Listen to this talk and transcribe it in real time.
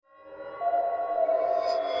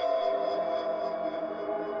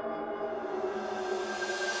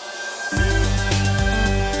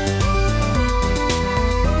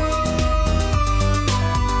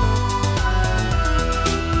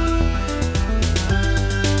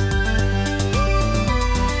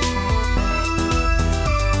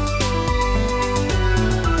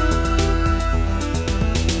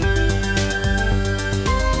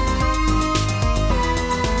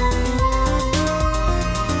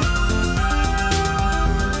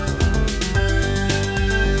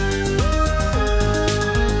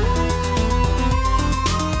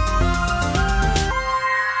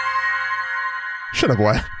Shut up,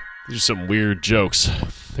 Wyatt. These are some weird jokes.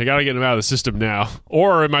 I gotta get them out of the system now.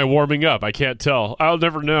 Or am I warming up? I can't tell. I'll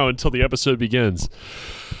never know until the episode begins.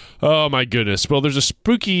 Oh, my goodness. Well, there's a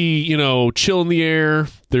spooky, chill in the air.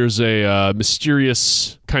 There's a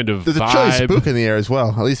mysterious kind of There's vibe. a chilly spook in the air as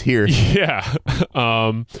well, at least here. Yeah.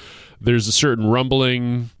 There's a certain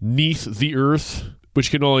rumbling neath the earth,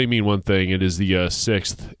 which can only mean one thing. It is the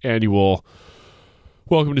 6th annual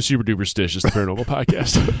Welcome to Super Duper Stitches, the Paranormal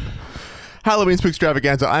Podcast. Halloween Spook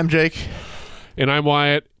Extravaganza. I'm Jake. And I'm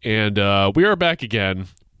Wyatt, and we are back again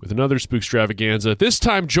with another Spook Extravaganza, this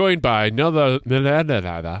time joined by no,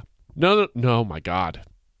 my God.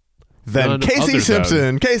 Then None Casey other Simpson.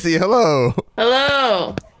 than- Casey, hello.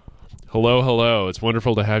 Hello. Hello. It's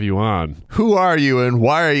wonderful to have you on. Who are you and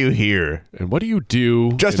why are you here? And what do you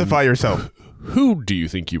do? Justify yourself. Who do you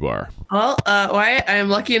think you are? Well, Wyatt, I am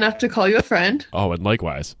lucky enough to call you a friend, Oh, and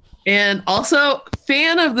likewise. and also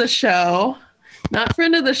fan of the show. Not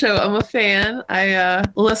friend of the show. I'm a fan. I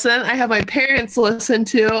listen. I have my parents listen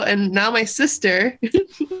to, and now my sister.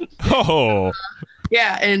 Oh,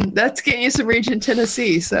 Yeah, and that's getting you some reach in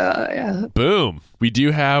Tennessee. So yeah. boom. We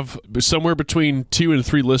do have somewhere between 2 and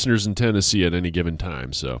 3 listeners in Tennessee at any given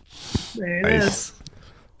time. So, There it Nice. is.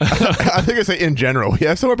 I think I say in general.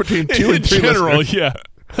 Yeah, somewhere between 2 and 3 in general, listeners. yeah.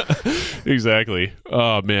 Exactly.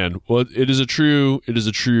 Oh man. Well, it is a true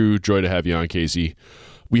joy to have you on, Casey.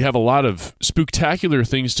 We have a lot of spooktacular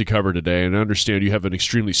things to cover today, and I understand you have an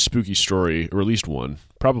extremely spooky story, or at least one,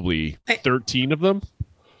 probably 13 of them.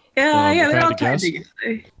 Yeah, if I they're had all to tied guess.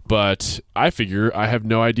 together. But I figure I have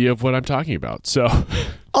no idea of what I'm talking about. So,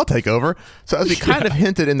 I'll take over. So as we kind of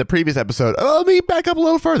hinted in the previous episode, let me back up a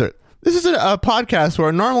little further. This is a podcast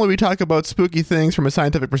where normally we talk about spooky things from a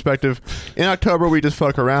scientific perspective. In October, we just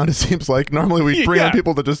fuck around, it seems like. Normally we bring on Yeah.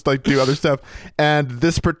 people to just do other stuff. And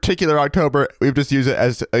this particular October, we've just used it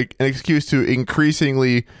as an excuse to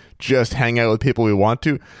increasingly just hang out with people we want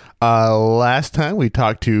to. Last time we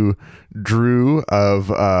talked to Drew of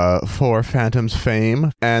Four Phantoms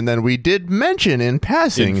fame. And then we did mention in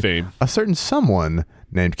passing In fame. a certain someone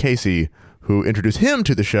named Casey who introduced him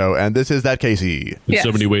to the show, and this is that Casey. in so Yes.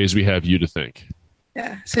 many ways, we have you to thank.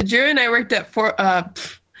 Yeah. So Drew and I worked at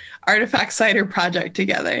Artifact Cider Project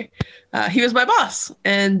together. He was my boss,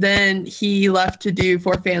 and then he left to do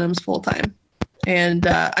Four Phantoms full time. And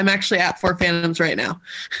I'm actually at Four Phantoms right now.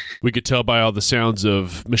 We could tell by all the sounds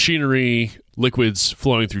of machinery, liquids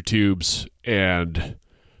flowing through tubes, and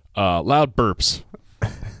loud burps.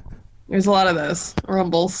 There's a lot of those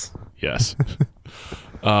rumbles. Yes.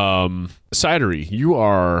 Cidery, you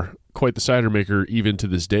are quite the cider maker even to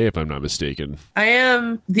this day, if I'm not mistaken. I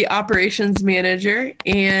am the operations manager,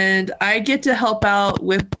 and I get to help out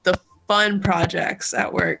with the fun projects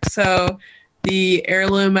at work. So the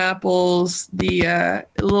heirloom apples, the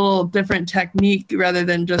little different technique rather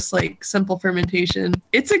than just like simple fermentation.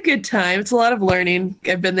 It's a good time. It's a lot of learning.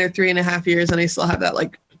 I've been there 3.5 years, and I still have that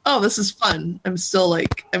this is fun.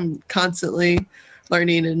 I'm constantly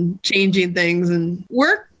learning and changing things, and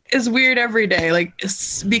work is weird every day.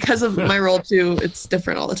 It's because of my role too, it's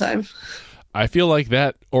different all the time. I feel like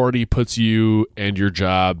that already puts you and your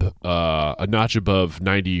job a notch above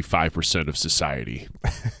 95% of society.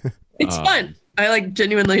 It's fun. I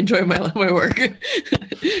genuinely enjoy my work.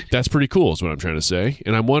 That's pretty cool is what I'm trying to say.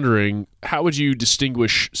 And I'm wondering, how would you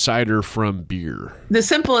distinguish cider from beer? The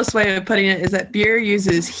simplest way of putting it is that beer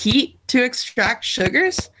uses heat to extract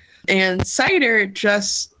sugars, and cider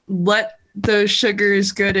just let those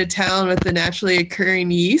sugars go to town with the naturally occurring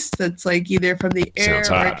yeast that's either from the air Sounds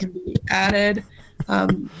or hot. it can be added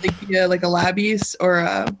via a lab yeast or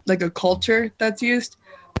a culture that's used,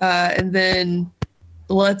 and then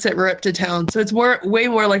lets it rip to town. So it's way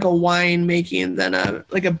more like a wine making than a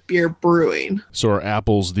beer brewing. So are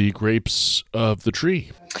apples the grapes of the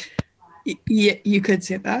tree? Yeah, you could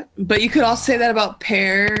say that, but you could also say that about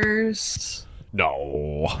pears.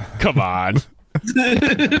 No. Come on.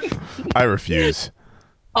 I refuse.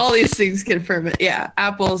 All these things can ferment. Yeah,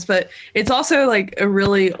 apples, but it's also a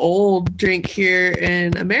really old drink here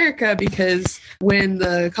in America because when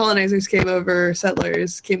the colonizers came over,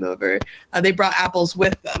 settlers came over, they brought apples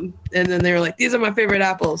with them, and then they were like, "These are my favorite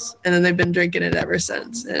apples," and then they've been drinking it ever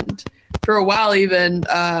since. And for a while, even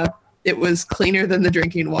it was cleaner than the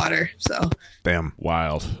drinking water. So Damn.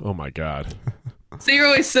 Wild. Oh my God. you're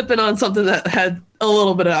always sipping on something that had a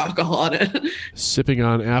little bit of alcohol on it. Sipping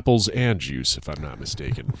on apples and juice, if I'm not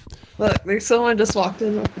mistaken. Look, there's someone just walked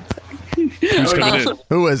in. Who's coming in?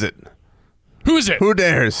 Who is it? Who is it? Who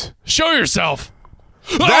dares? Show yourself.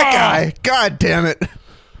 That guy. God damn it.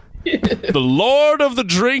 The Lord of the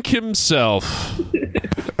Drink himself.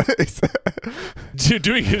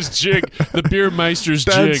 Doing his jig, the beer meister's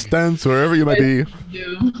Dance, jig. dance, wherever you might be.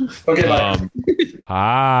 Okay, bye.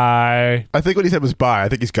 Hi. I think what he said was bye. I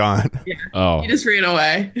think he's gone. Oh, He just ran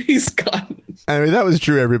away. He's gone. Anyway, that was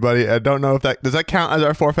true, everybody. I don't know if does that count as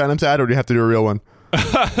our 4 Phantoms ad, or do you have to do a real one?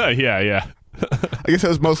 yeah. I guess it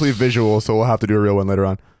was mostly visual, so we'll have to do a real one later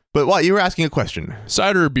on. But what, you were asking a question.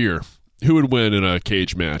 Cider or beer? Who would win in a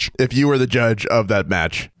cage match? If you were the judge of that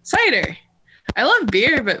match. Cider. I love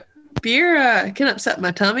beer, but beer can upset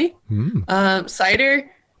my tummy. Cider,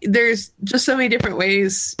 there's just so many different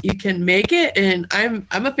ways you can make it, and I'm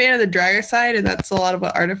a fan of the drier side, and that's a lot of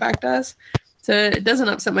what Artifact does. So it doesn't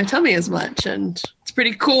upset my tummy as much, and it's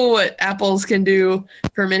pretty cool what apples can do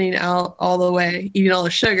fermenting out all the way, eating all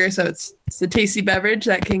the sugar. So it's a tasty beverage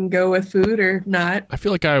that can go with food or not. I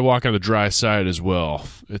feel like I walk on the dry side as well.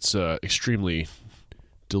 It's extremely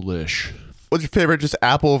delish. What's your favorite just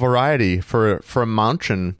apple variety for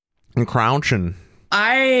Mountain and Crouchin'?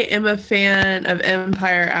 I am a fan of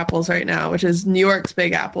Empire apples right now, which is New York's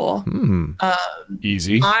Big Apple.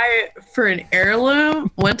 Easy. For an heirloom,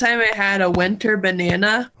 one time I had a winter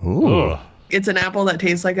banana. Ooh, Ugh. It's an apple that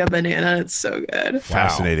tastes like a banana. It's so good.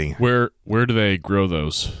 fascinating. Wow. Where do they grow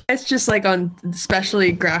those? It's just like on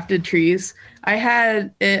specially grafted trees. I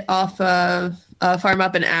had it off of a farm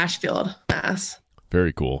up in Ashfield, Mass.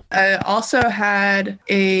 Very cool. I also had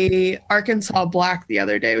a Arkansas Black the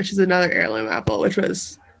other day, which is another heirloom apple, which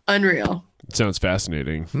was unreal. It sounds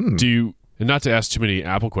fascinating. Do you, and not to ask too many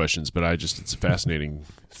apple questions, but it's a fascinating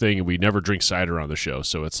thing. And we never drink cider on the show.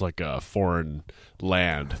 So it's like a foreign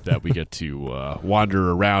land that we get to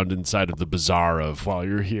wander around inside of the bazaar of while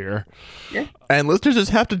you're here. And listeners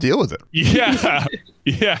just have to deal with it. Yeah.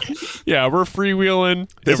 Yeah. We're freewheeling.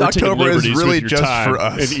 This we're taking October is liberties with really your just time for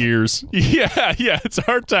us. and ears. Yeah. It's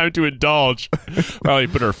our time to indulge while we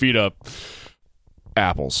put our feet up.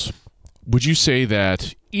 Apples. Would you say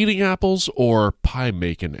that eating apples or pie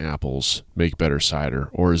making apples make better cider?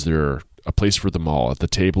 Or is there a place for them all at the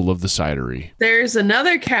table of the cidery? There's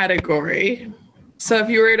another category. So if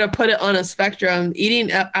you were to put it on a spectrum,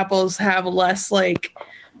 eating apples have less like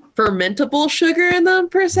fermentable sugar in them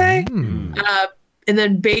per se. And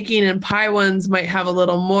then baking and pie ones might have a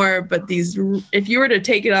little more, but these, if you were to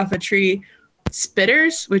take it off a tree,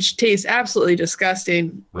 spitters, which taste absolutely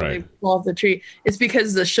disgusting when Right. they fall off the tree, it's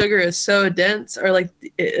because the sugar is so dense or like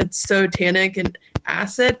it's so tannic and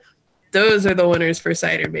acid. Those are the winners for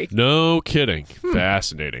cider making. No kidding.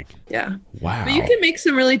 Fascinating. Yeah. Wow. But you can make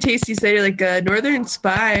some really tasty cider. Like Northern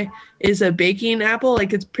Spy is a baking apple.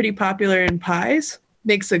 Like it's pretty popular in pies.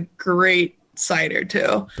 Makes a great cider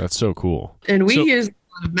too. That's so cool. And we So- use a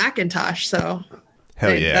lot of Macintosh, so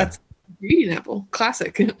Hell yeah. that's ingredient apple.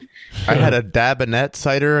 Classic. I had a Dabinet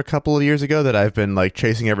cider a couple of years ago that I've been like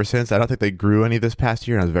chasing ever since. I don't think they grew any this past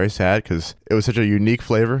year, and I was very sad because it was such a unique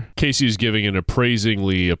flavor. Casey's giving an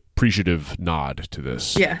appraisingly appreciative nod to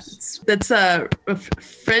this. Yes. That's a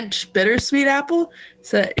French bittersweet apple.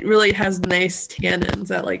 So it really has nice tannins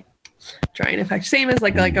that like drying effect. Same as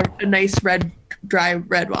like a nice dry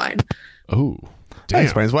red wine. Oh, That damn.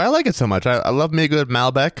 explains why I like it so much. I love me a good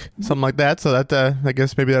Malbec, something like that. So that I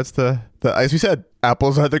guess maybe that's the as we said,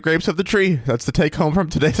 apples are the grapes of the tree. That's the take home from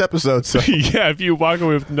today's episode. So Yeah, if you walk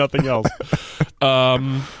away with nothing else.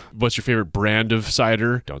 What's your favorite brand of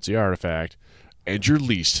cider? Don't say Artifact. And your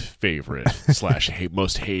least favorite /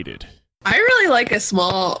 most hated. I really like a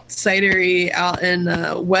small cidery out in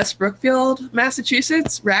West Brookfield,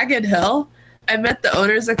 Massachusetts, Ragged Hill. I met the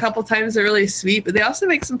owners a couple times. They're really sweet, but they also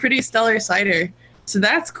make some pretty stellar cider. So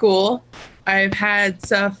that's cool. I've had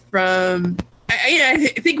stuff from... I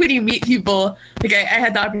think when you meet people, like I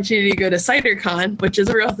had the opportunity to go to CiderCon, which is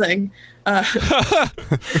a real thing.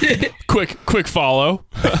 Quick follow.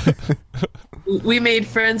 We made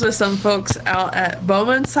friends with some folks out at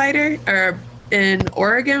Bowman Cider or in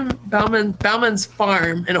Oregon, Bauman's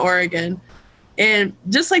Farm in Oregon. And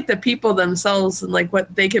just like the people themselves and like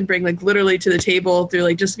what they can bring like literally to the table through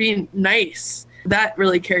like just being nice, that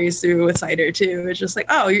really carries through with cider too. It's just like,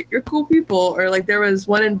 oh, you're cool people. Or like there was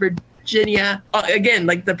one in Virginia. Again,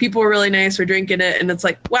 like the people were really nice for drinking it. And it's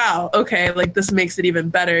like, wow, okay, like this makes it even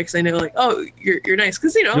better because I know like, oh, you're nice.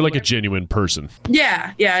 Because, you know. You're like a genuine person.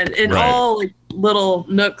 Yeah. In Right. all like little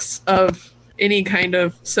nooks of any kind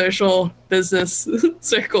of social business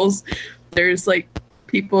circles, there's like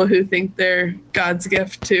people who think they're God's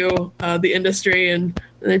gift to the industry, and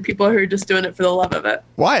then people who are just doing it for the love of it.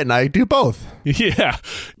 Wyatt and I do both. Yeah.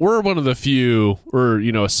 We're one of the few, or,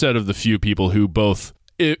 a set of the few people who both,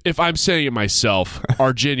 if I'm saying it myself,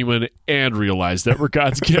 are genuine and realize that we're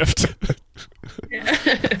God's gift.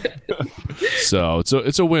 So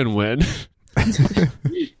it's a win-win.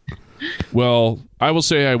 Well, I will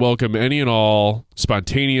say I welcome any and all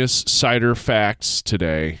spontaneous cider facts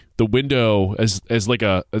today. The window as like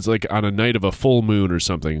on a night of a full moon or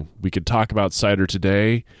something. We could talk about cider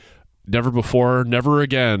today. Never before, never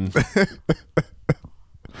again.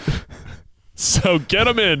 So get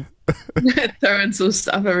them in. Throw in some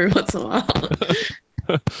stuff every once in a while.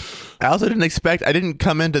 I also I didn't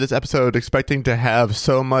come into this episode expecting to have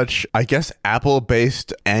so much, I guess,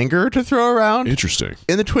 Apple-based anger to throw around. Interesting.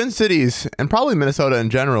 In the Twin Cities, and probably Minnesota in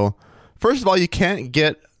general, first of all, you can't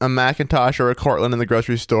get a Macintosh or a Cortland in the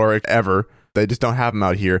grocery store ever. They just don't have them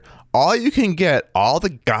out here. All you can get all the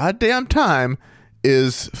goddamn time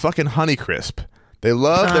is fucking Honeycrisp. They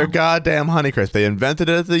love their goddamn Honeycrisp. They invented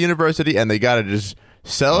it at the university, and they gotta just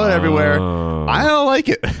sell it everywhere. I don't like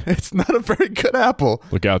it. It's not a very good apple.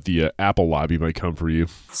 Look out, the Apple lobby might come for you.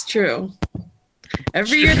 It's true.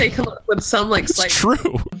 Every year they come up with some like slight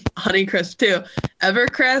True. Honeycrisp too.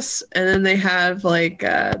 Evercrisp, and then they have like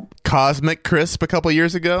Cosmic Crisp a couple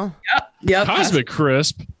years ago. yep. Cosmic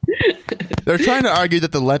Crisp. They're trying to argue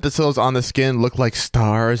that the lenticels on the skin look like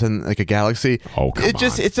stars and like a galaxy. Oh, come on.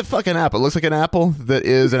 It's a fucking apple. It looks like an apple that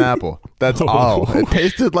is an apple. That's all. It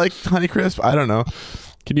tasted like Honeycrisp. I don't know.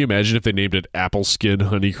 Can you imagine if they named it Apple Skin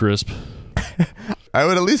Honeycrisp? I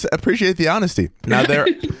would at least appreciate the honesty. Now, there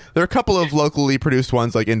are a couple of locally produced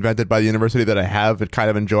ones like invented by the university that I have kind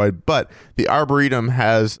of enjoyed, but the Arboretum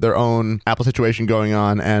has their own Apple situation going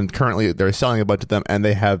on, and currently they're selling a bunch of them, and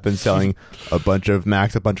they have been selling a bunch of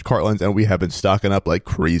Macs, a bunch of Cortlands, and we have been stocking up like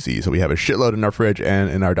crazy. So we have a shitload in our fridge and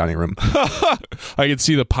in our dining room. I can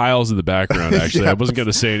see the piles in the background, actually. Yeah. I wasn't going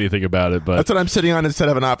to say anything about it, but... That's what I'm sitting on instead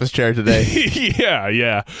of an office chair today.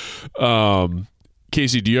 yeah.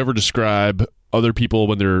 Casey, do you ever describe other people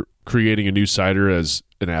when they're creating a new cider as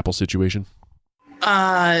an Apple situation?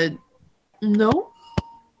 No.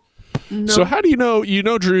 So how do you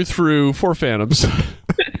know Drew through Four Phantoms?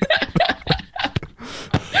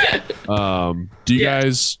 Do you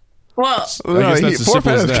guys... Well, I guess that's as Four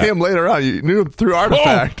simple as Phantoms that. came later on. You knew him through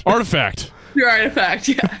Artifact. Oh, Artifact. your artifact,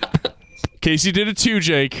 yeah. Casey did it too,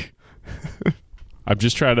 Jake. I'm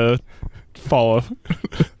just trying to follow.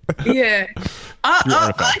 Yeah.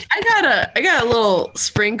 I got a little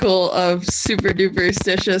sprinkle of super duper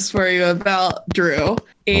stitious for you about Drew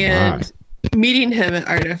and meeting him at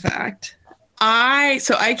Artifact.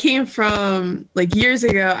 I came from like years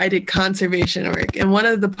ago. I did conservation work, and one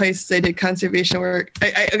of the places I did conservation work.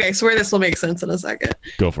 I swear this will make sense in a second.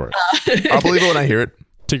 Go for it. I'll believe it when I hear it.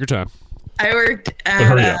 Take your time. I worked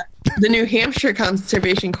hurry at up. the New Hampshire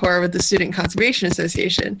Conservation Corps with the Student Conservation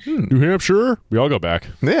Association. New Hampshire. We all go back.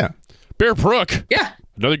 Yeah. Bear Brook. Yeah.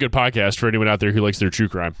 Another good podcast for anyone out there who likes their true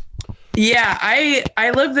crime. Yeah,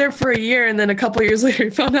 I lived there for a year, and then a couple years later, I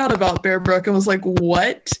found out about Bear Brook and was like,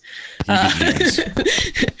 "What?"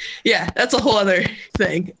 Yeah, that's a whole other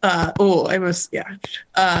thing. But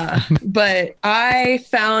I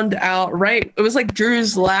found out it was like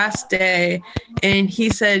Drew's last day, and he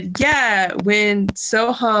said, "Yeah, when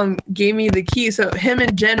Soham gave me the key, so him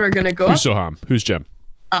and Jen were gonna go Who's up." Soham? Who's Jem?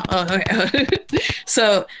 Okay.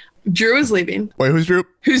 So Drew was leaving. Wait, who's Drew?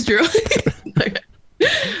 Who's Drew? Okay.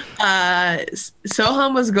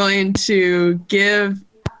 Soham was going to give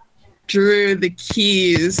Drew the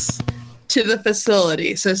keys to the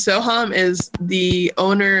facility. So Soham is the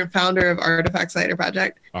owner and founder of Artifact Cider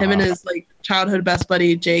Project. Him and his like childhood best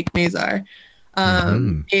buddy Jake Mazar,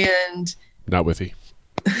 and Not Withy.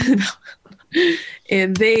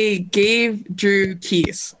 and they gave Drew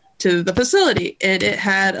keys to the facility, and it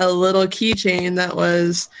had a little keychain that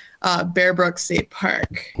was Bear Brook State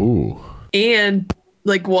Park. Ooh. And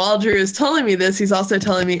like while Drew is telling me this, he's also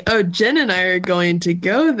telling me, "Oh, Jen and I are going to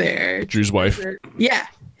go there." Drew's wife. Yeah,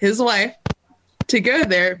 his wife, to go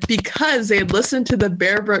there because they had listened to the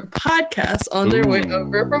Bear Brook podcast on their way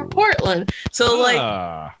over from Portland. So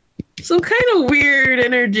like some kind of weird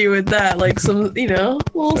energy with that, like some,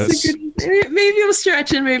 little secret. Maybe I'm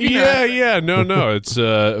stretching, maybe not. Yeah. No. It's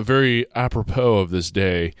very apropos of this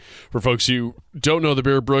day. For folks who don't know the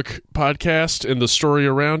Bear Brook podcast and the story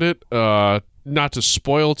around it, not to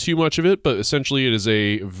spoil too much of it, but essentially it is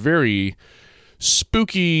a very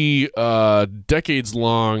spooky,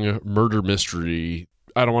 decades-long murder mystery.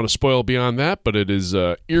 I don't want to spoil beyond that, but it is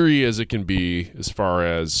eerie as it can be as far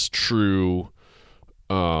as true,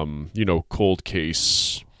 cold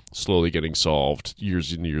case, slowly getting solved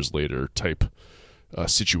years and years later type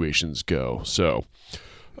situations go. So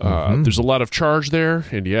there's a lot of charge there,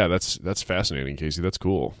 and yeah, that's fascinating, Casey. That's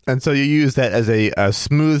cool. And so you use that as a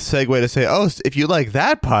smooth segue to say, oh, if you like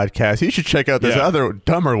that podcast, you should check out this other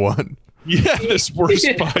dumber one. Yeah, this worst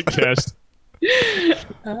podcast.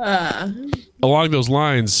 Along those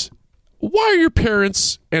lines, why are your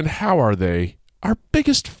parents and how are they our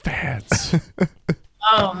biggest fans?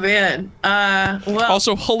 Oh man. Well,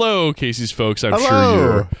 Also, hello, Casey's folks. I'm Hello. sure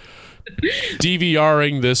you're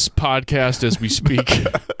DVRing this podcast as we speak.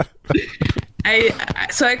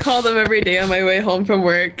 I called them every day on my way home from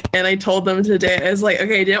work, and I told them today, I was like,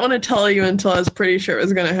 okay, I didn't want to tell you until I was pretty sure it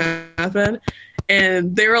was going to happen.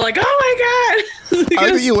 And they were like, oh my God. I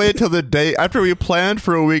think you wait till the day after we planned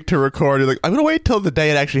for a week to record. You're like, I'm gonna wait till the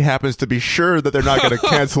day it actually happens to be sure that they're not gonna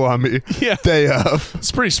cancel on me. Yeah. Day of.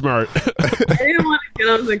 It's pretty smart. I didn't want to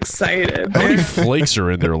get them excited. How many flakes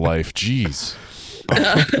are in their life? Jeez.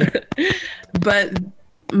 But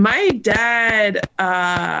my dad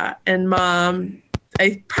and mom,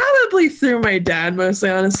 I probably threw my dad mostly,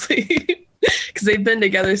 honestly, because they've been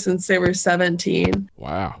together since they were 17.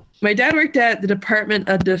 Wow. My dad worked at the Department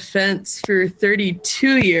of Defense for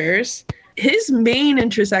 32 years. His main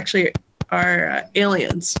interests actually are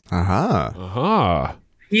aliens. Uh-huh.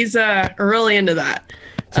 He's really into that.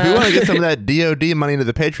 So if we want to get some of that DOD money into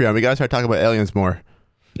the Patreon, we gotta start talking about aliens more.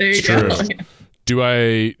 There you It's go.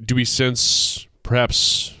 true. Do we sense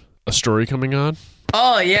perhaps a story coming on?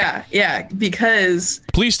 Oh, yeah, because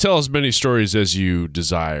Please tell as many stories as you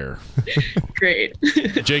desire. great.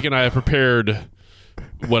 Jake and I have prepared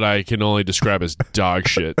what I can only describe as dog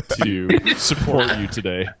shit to support you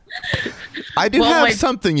today. I do Well, have my-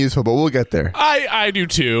 something useful, but we'll get there. I do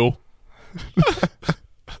too.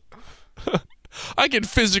 I can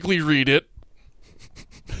physically read it.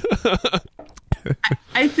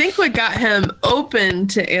 I think what got him open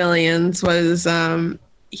to aliens was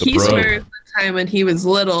he bro. swears the time when he was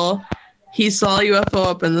little, he saw a UFO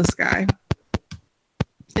up in the sky.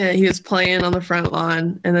 And he was playing on the front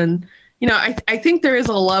lawn. And then, I think there is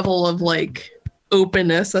a level of like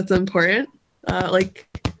openness that's important. Like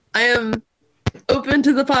I am open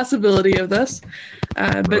to the possibility of this.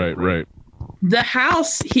 But Right. the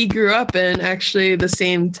house he grew up in, actually the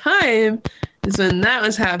same time is when that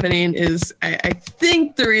was happening, is I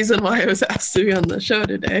think the reason why I was asked to be on the show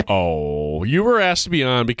today. Oh, you were asked to be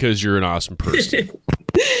on because you're an awesome person.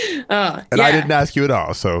 And I didn't ask you at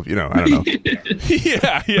all, so I don't know.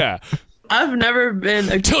 Yeah. I've never been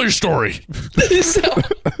a Tell your story. so,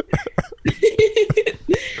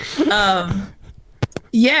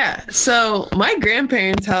 so my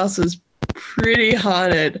grandparents' house is pretty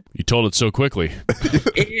haunted. You told it so quickly.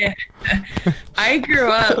 Yeah. I grew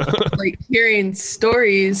up like hearing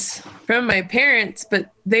stories from my parents,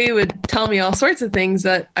 but they would tell me all sorts of things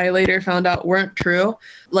that I later found out weren't true.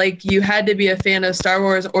 Like you had to be a fan of Star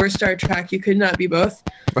Wars or Star Trek. You could not be both.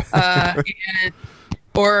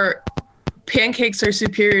 Or pancakes are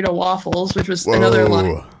superior to waffles, which was another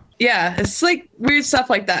line. Yeah, it's like weird stuff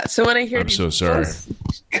like that. So when I hear I'm these so sorry.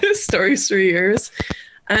 ghost stories for years,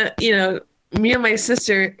 me and my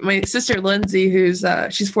sister Lindsay, who's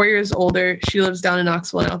she's 4 years older. She lives down in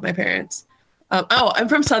Knoxville now with my parents. I'm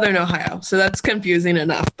from Southern Ohio, so that's confusing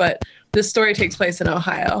enough. But this story takes place in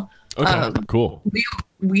Ohio. Okay, cool.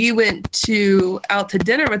 We went out to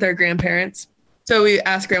dinner with our grandparents. So we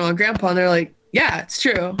asked Grandma and Grandpa, and they're like, "Yeah, it's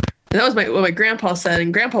true." And that was what my grandpa said.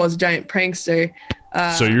 And Grandpa was a giant prankster.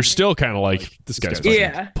 So you're still kind of like, this guy's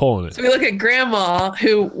fucking pulling it. So we look at Grandma,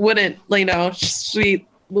 who wouldn't, sweet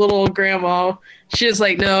little grandma. She was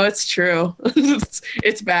like, "No, it's true.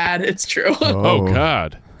 it's bad. It's true." Oh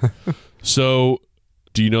God. So,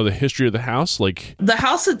 do you know the history of the house? Like, The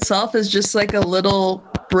house itself is just like a little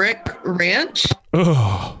brick ranch,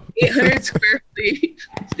 oh, 800 square feet.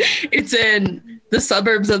 It's in the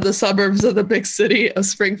suburbs of the big city of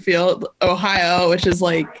Springfield, Ohio, which is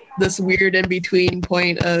like this weird in between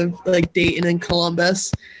point of like Dayton and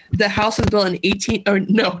Columbus. The house was built in it's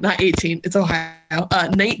Ohio,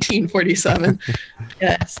 1947.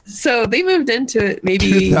 Yes. So they moved into it maybe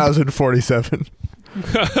 2047.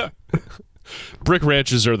 brick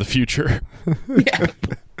ranches are the future. Yeah.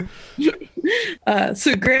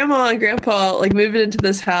 So Grandma and Grandpa moved into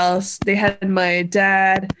this house. They had my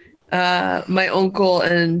dad, my uncle,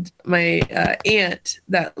 and my aunt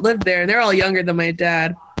that lived there. And they're all younger than my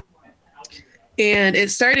dad. And it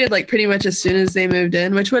started pretty much as soon as they moved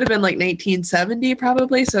in, which would have been 1970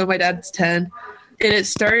 probably. So my dad's 10. And it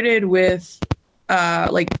started with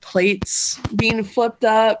plates being flipped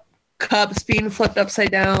up, cups being flipped upside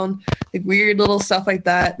down, weird little stuff like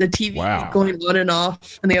that. The TV going on and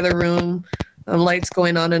off in the other room, lights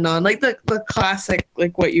going on and on, the classic,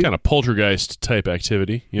 what you kind of poltergeist type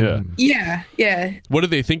activity. Yeah. Yeah. What did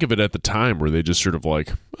they think of it at the time? Were they just sort of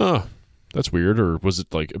like, oh, that's weird, or was it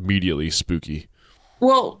immediately spooky?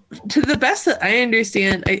 Well, to the best that I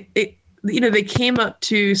understand, they came up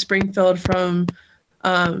to Springfield from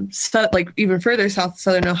like even further south,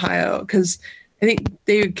 southern Ohio, because I think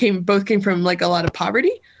they both came from like a lot of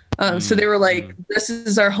poverty. So they were like, this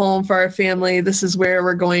is our home for our family. This is where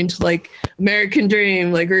we're going to, like, American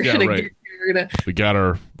dream. Like, we're gonna get here. We got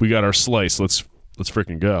our slice. Let's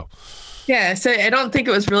freaking go. Yeah. So I don't think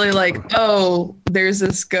it was really like, oh, there's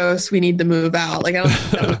this ghost, we need to move out. Like, I don't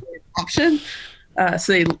think that was really an option.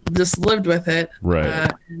 So they just lived with it.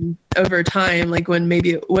 Right. And over time, like when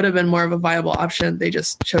maybe it would have been more of a viable option, they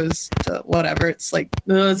just chose to whatever. It's like,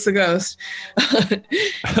 no, it's the ghost.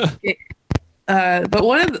 But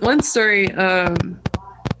one story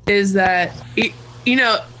is that,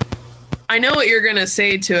 I know what you're going to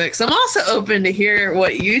say to it, because I'm also open to hear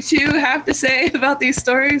what you two have to say about these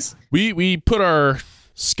stories. We put our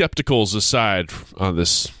skepticals aside on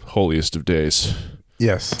this holiest of days.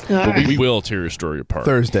 Yes. But we will tear your story apart.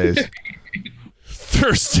 Thursdays.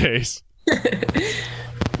 Thursdays.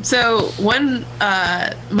 So when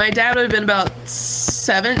my dad would have been about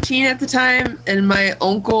 17 at the time, and my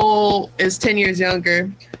uncle is 10 years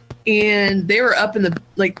younger, and they were up in the,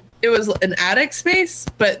 like, it was an attic space,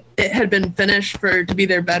 but it had been finished to be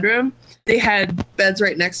their bedroom. They had beds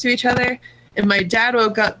right next to each other, and my dad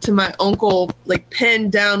woke up to my uncle, like,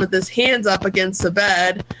 pinned down with his hands up against the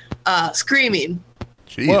bed, screaming.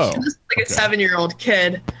 Jeez. Whoa. This is like a 7-year-old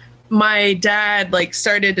kid. My dad, like,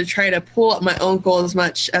 started to try to pull up my uncle as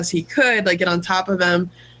much as he could, like, get on top of him.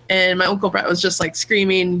 And my Uncle Brett was just, like,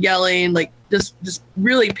 screaming, yelling, like, just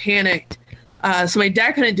really panicked. So my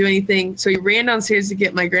dad couldn't do anything. So he ran downstairs to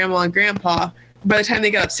get my grandma and grandpa. By the time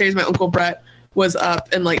they got upstairs, my Uncle Brett was up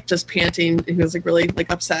and, like, just panting. He was, like, really,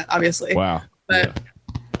 like, upset, obviously. Wow. But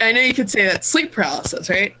yeah. I know you could say that's sleep paralysis,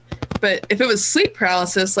 right? But if it was sleep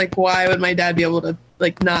paralysis, like, why would my dad be able to,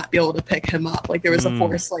 like, not be able to pick him up? Like, there was a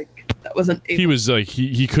force, like, that wasn't able. He was like,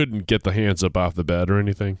 he couldn't get the hands up off the bed or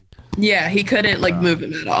anything. Yeah, he couldn't, like, move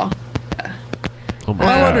him at all. Yeah. Oh my Well,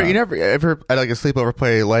 I God. wonder, you never ever at like a sleepover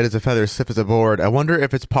play light as a feather, stiff as a board. I wonder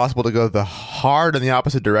if it's possible to go the hard in the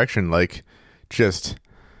opposite direction, like just,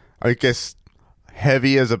 I guess,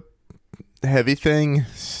 heavy as a heavy thing,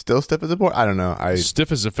 still stiff as a board. I don't know.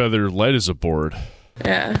 Stiff as a feather, light as a board.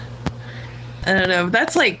 Yeah. I don't know.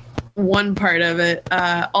 That's, like, one part of it.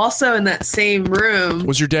 Also, in that same room,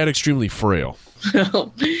 Was your dad extremely frail?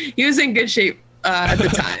 he was in good shape at the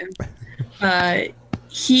time.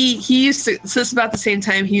 He used to, so it's about the same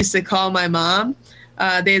time he used to call my mom.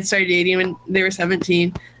 They had started dating when they were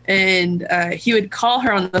 17, and he would call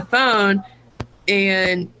her on the phone,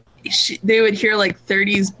 and they would hear, like,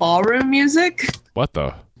 30s ballroom music. What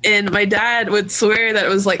the? And my dad would swear that it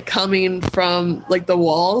was, like, coming from, like, the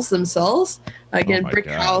walls themselves. Again, my brick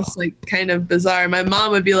God. house, like, kind of bizarre. My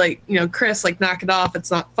mom would be like, Chris, like, knock it off. It's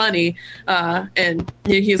not funny. And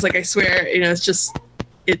he was like, I swear, it's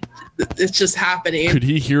just happening. Could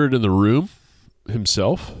he hear it in the room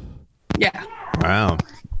himself? Yeah. Wow.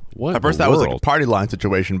 What? At first, in that the was like a world? party line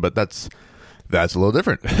situation, but that's a little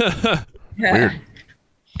different. Yeah. Weird.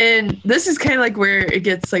 And this is kind of like where it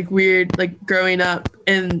gets, like, weird, like, growing up.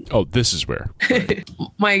 And Oh, this is where.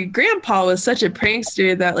 my grandpa was such a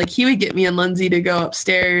prankster that, like, he would get me and Lindsay to go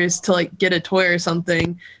upstairs to, like, get a toy or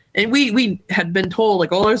something. And we had been told, like,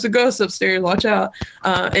 oh, there's a ghost upstairs, watch out.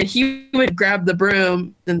 And he would grab the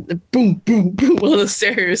broom and boom, boom, boom on the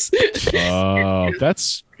stairs.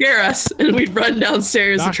 That's Scare us, and we'd run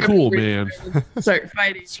downstairs. not and try cool, to man. start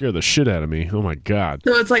fighting. Scare the shit out of me. Oh my God.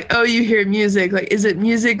 So it's like, oh, you hear music. Like, is it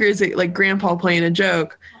music or is it, like, grandpa playing a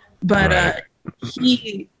joke? But Right.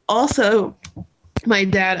 he also, my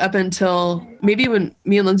dad, up until maybe when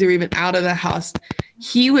me and Lindsay were even out of the house,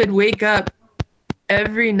 he would wake up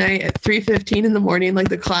every night at 3:15 in the morning, like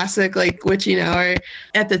the classic, like, witching hour.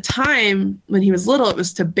 At the time when he was little, it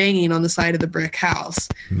was to banging on the side of the brick house.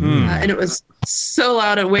 And it was so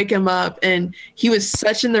loud it wake him up, and he was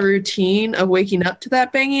such in the routine of waking up to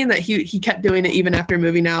that banging that he kept doing it even after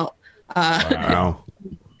moving out. Wow.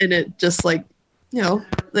 And it just, like,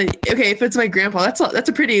 like, okay, if it's my grandpa, that's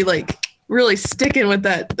a pretty, like, really sticking with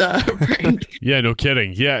that prank. Yeah, no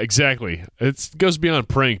kidding. Yeah, exactly. It goes beyond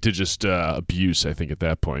prank to just abuse, I think, at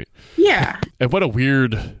that point. Yeah. And what a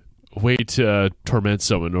weird way to torment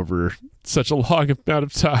someone over such a long amount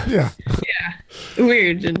of time. Yeah.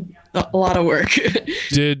 Weird and a lot of work.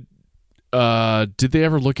 Did they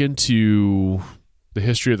ever look into the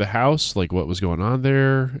history of the house, like what was going on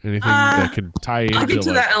there? Anything that could tie into? I'll get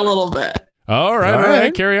to like, that in a little bit. All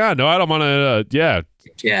right, carry on. No, I don't want to. Yeah.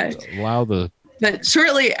 Allow the. But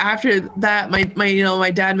shortly after that,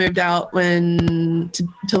 my dad moved out to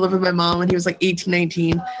live with my mom when he was like 18,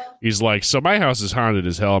 19. He's like, so my house is haunted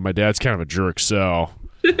as hell. And my dad's kind of a jerk, so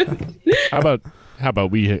How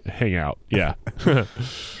about we hang out? Yeah.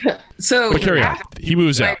 So But carry on. He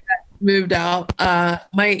moves my out. dad moved out.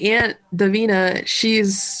 My aunt Davina,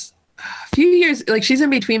 she's a few years, like she's in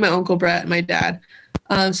between my uncle Brett and my dad.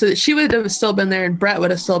 So that she would have still been there and Brett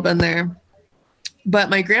would have still been there. But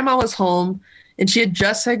my grandma was home and she had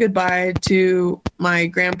just said goodbye to my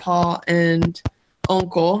grandpa and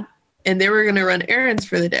uncle, and they were going to run errands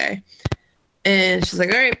for the day. And she's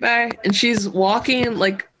like, all right, bye. And she's walking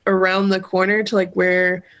like around the corner to like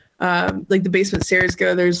where like the basement stairs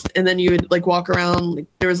go. And then you would like walk around. Like,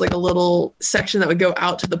 there was like a little section that would go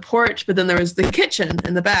out to the porch, but then there was the kitchen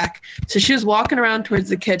in the back. So she was walking around towards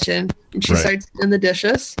the kitchen and she starts in the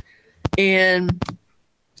dishes and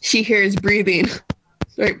she hears breathing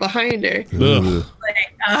right behind her. Ugh.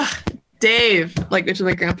 Like, Dave, like, which is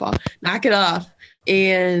my grandpa, knock it off.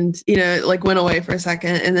 And, you know, like went away for a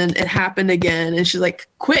second and then it happened again. And she's like,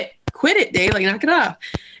 quit it, Dave, like knock it off.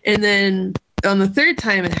 And then on the third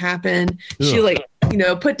time it happened, she like, you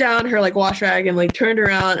know, put down her like wash rag and like turned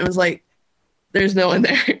around and was like, there's no one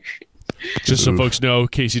there. Just so folks know,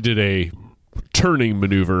 Casey did a turning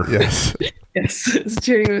maneuver. Yes. Yes, it's a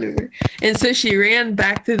turning maneuver. And so she ran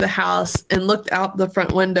back through the house and looked out the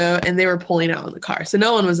front window and they were pulling out in the car. So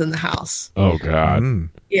no one was in the house. Oh, God.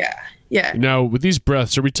 Yeah. Yeah. Now, with these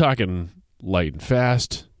breaths, are we talking light and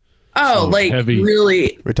fast? Oh, So like heavy.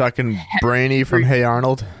 really. We're talking Brainy from Hey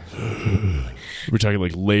Arnold. We're talking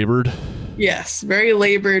like labored? Yes. Very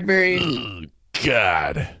labored, very.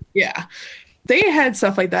 God. Yeah. They had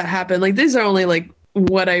stuff like that happen. Like these are only like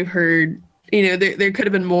what I've heard. You know, there could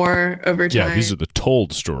have been more over time. Yeah, these are the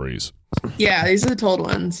told stories. Yeah, these are the told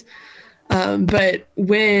ones. But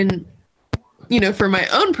when, you know, for my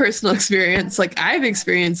own personal experience, like I've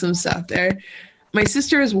experienced some stuff there. My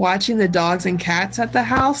sister was watching the dogs and cats at the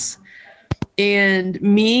house, and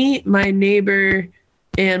me, my neighbor,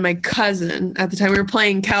 and my cousin at the time, we were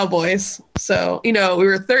playing Cowboys. So, you know, we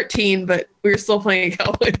were 13, but we were still playing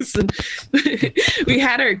Cowboys. And we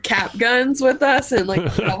had our cap guns with us and like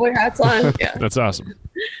cowboy hats on. Yeah. That's awesome.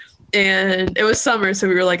 And it was summer, so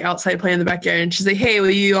we were like outside playing in the backyard. And she's like, "Hey, will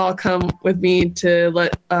you all come with me to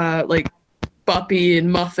let like Buppy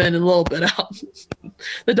and Muffin and Little Bit out,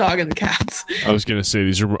 the dog and the cats?" I was going to say,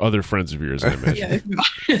 these are other friends of yours, I imagine.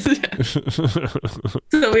 Yeah.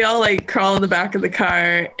 So we all like crawl in the back of the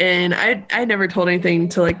car, and I never told anything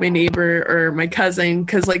to like my neighbor or my cousin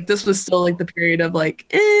because like this was still like the period of like,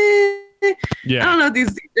 Yeah. I don't know,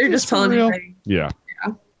 they're just telling me things. Yeah.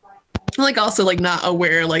 I'm like also like not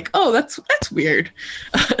aware, like, oh, that's weird.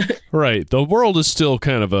 Right. The world is still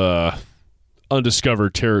kind of a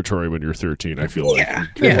undiscovered territory when you're 13, I feel like. Yeah.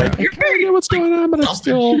 You're Yeah. like, I kind of know what's going on, but it's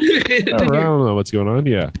still, I don't know what's going on.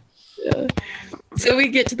 Yeah. So we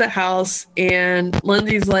get to the house and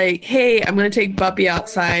Lindsay's like, "Hey, I'm going to take Buppy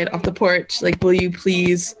outside off the porch. Like, will you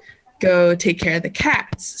please go take care of the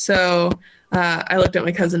cats?" So I looked at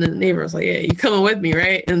my cousin and the neighbor. I was like, "Yeah, you coming with me,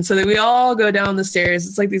 right?" And so then we all go down the stairs.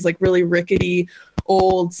 It's like these like really rickety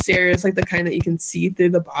old stairs, like the kind that you can see through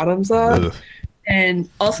the bottoms of. Ugh. And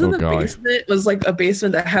also the golly. basement was like a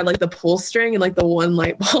basement that had like the pull string and like the one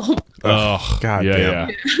light bulb. Oh, God yeah, damn.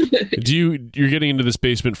 yeah. You're getting into this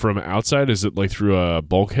basement from outside? Is it like through a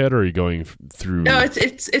bulkhead, or are you going through? No,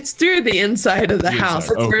 it's through the inside of the house.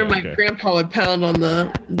 inside. It's where Okay, my okay. grandpa would pound on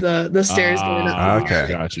the stairs going up. okay.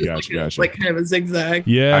 Gotcha. Like kind of a zigzag.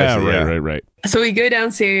 Yeah, I see, yeah. right. So we go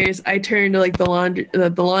downstairs. I turn to like the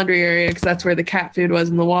laundry area because that's where the cat food was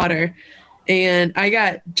in the water. And I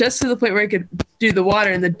got just to the point where I could do the water,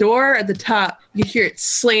 and the door at the top, you could hear it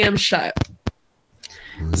slam shut.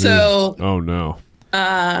 So Oh no.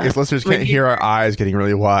 If listeners can't hear our eyes getting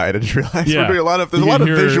really wide, I just realized Yeah. we're doing a lot of there's a You lot of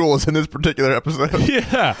can hear- visuals in this particular episode.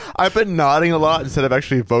 Yeah. I've been nodding a lot instead of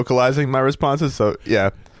actually vocalizing my responses. So yeah,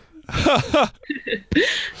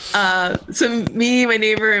 so me, my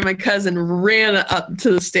neighbor, and my cousin ran up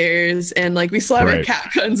to the stairs, and like we still have our Right.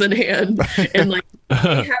 cat guns in hand, and like they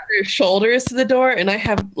have their shoulders to the door, and I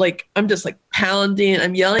have like I'm just like pounding.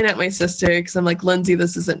 I'm yelling at my sister because I'm like, "Lindsay,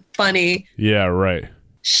 this isn't funny." Yeah, right.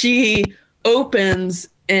 She opens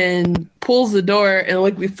and pulls the door, and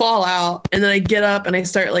like we fall out, and then I get up and I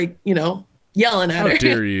start like yelling at How her.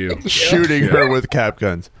 dare you? shooting her with cap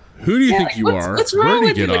guns. Who do you think you are? What's Where wrong do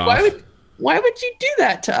with you? get Like, off? why would you do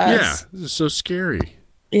that to us? Yeah, this is so scary.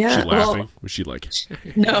 Yeah. Was she laughing? Was she like,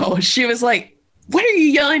 No, she was like, "What are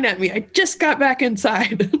you yelling at me? I just got back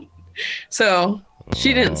inside." So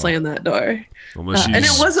she didn't slam that door. unless And it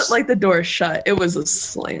she's- wasn't like the door shut. It was a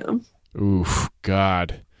slam. Oof,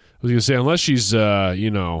 God. I was gonna say unless she's,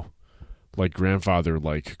 like grandfather,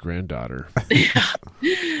 like granddaughter.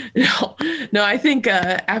 No, I think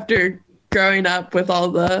after growing up with all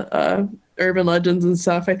the urban legends and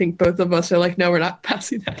stuff, I think both of us are like, no, we're not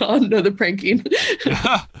passing that on. No, the pranking.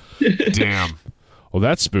 Damn. Well,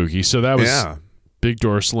 that's spooky. So that was big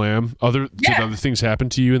door slam. Did other things happen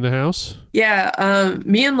to you in the house? Yeah.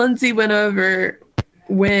 Me and Lindsay went over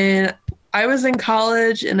when I was in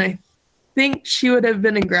college, and I think she would have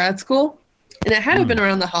been in grad school. And it had to have been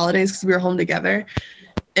around the holidays because we were home together.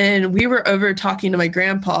 And we were over talking to my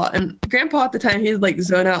grandpa. And grandpa at the time, he'd like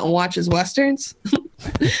zone out and watch his Westerns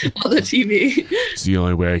on the TV. It's the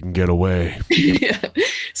only way I can get away. Yeah.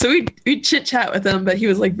 So we'd chit chat with him, but he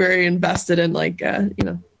was like very invested in like,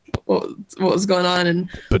 what was going on. And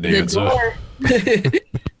Bonanza.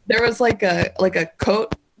 There was like a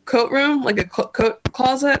coat room, like a coat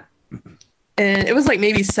closet. And it was like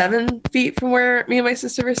maybe 7 feet from where me and my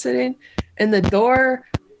sister were sitting. And the door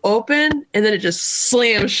opened, and then it just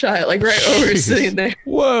slammed shut, like right where we were sitting there.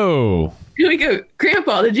 Whoa. And we go,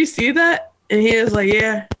 Grandpa, did you see that? And he was like,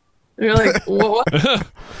 yeah. And we were like, what?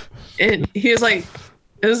 And he was like,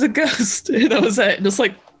 it was a ghost. And that was it. Just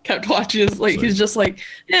like kept watching his, like, he's just like,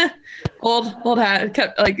 old hat.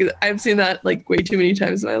 Kept like, I've seen that like way too many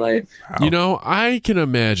times in my life. You know, I can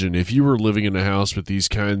imagine if you were living in a house with these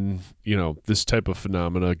this type of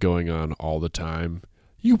phenomena going on all the time,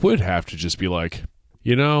 you would have to just be like,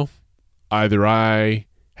 either I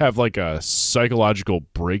have like a psychological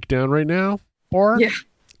breakdown right now, or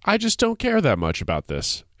I just don't care that much about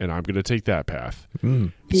this, and I'm going to take that path.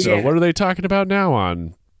 So what are they talking about now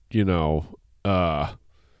on,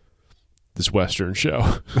 this Western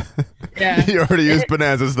show? Yeah. You already used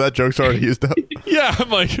Bonanza, so that joke's already used up. Yeah, I'm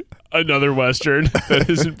like, another Western that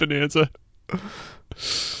isn't Bonanza.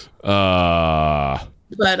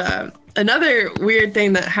 But another weird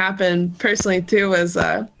thing that happened personally too was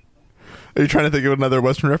Are you trying to think of another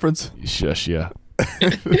Western reference? Shush, yeah.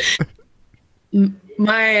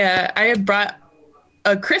 I had brought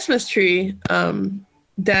a Christmas tree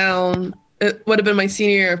down. It would have been my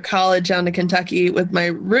senior year of college down to Kentucky with my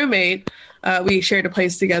roommate. We shared a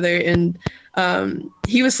place together, and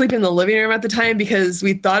he was sleeping in the living room at the time because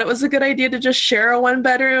we thought it was a good idea to just share a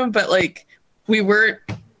 1-bedroom, but like we weren't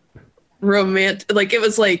romantic. Like it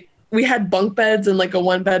was like we had bunk beds and like a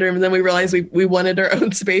 1-bedroom, and then we realized we wanted our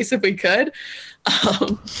own space if we could.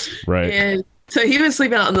 Right. And so he was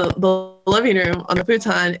sleeping out in the living room on the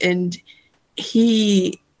futon, and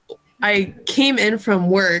I came in from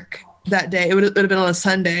work that day. It would have been on a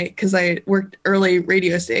Sunday because I worked early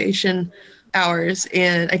radio station hours,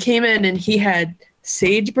 and I came in and he had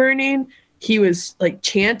sage burning. He was like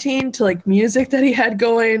chanting to like music that he had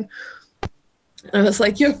going. I was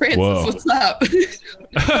like, yo, Francis, Whoa. what's up?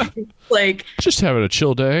 Like, just having a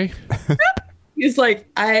chill day. He's like,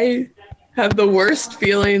 I have the worst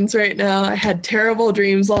feelings right now. I had terrible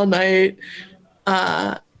dreams all night.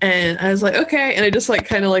 And I was like, okay. And I just like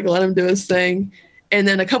kind of like let him do his thing. And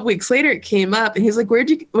then a couple weeks later it came up and he's like, where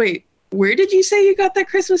did you say you got that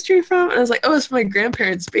Christmas tree from? And I was like, oh, it's from my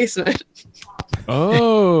grandparents' basement.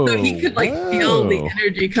 Oh. So he could like feel the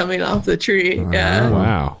energy coming off the tree. Yeah.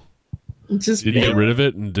 Wow. Just, did you get rid of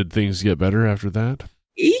it, and did things get better after that?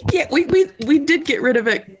 Yeah, we did get rid of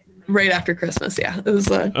it right after Christmas. Yeah, it was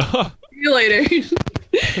see you later.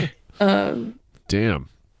 Damn.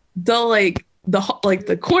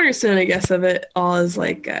 The cornerstone, I guess, of it all is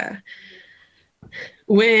like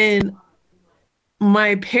when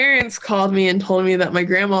my parents called me and told me that my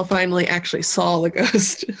grandma finally actually saw the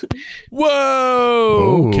ghost.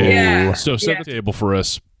 Whoa. Okay. Yeah. So set the table for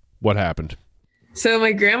us. What happened? So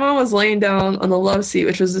my grandma was laying down on the love seat,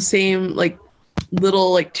 which was the same like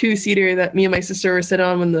little like 2-seater that me and my sister were sitting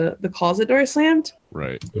on when the closet door slammed.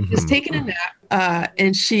 Right. She was taking a nap,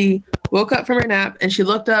 and she woke up from her nap and she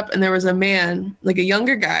looked up and there was a man, like a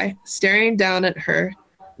younger guy, staring down at her.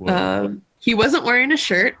 He wasn't wearing a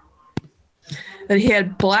shirt, but he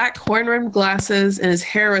had black horn-rimmed glasses and his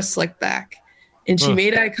hair was slicked back. And she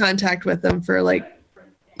made eye contact with him for like,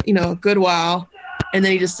 a good while, and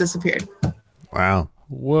then he just disappeared. Wow.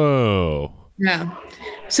 Whoa. Yeah.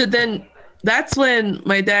 So then that's when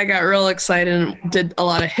my dad got real excited and did a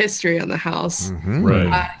lot of history on the house. Mm-hmm.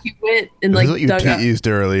 Right. He went and This like is what you dug up. teased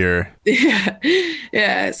earlier.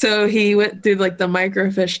 Yeah. So he went through like the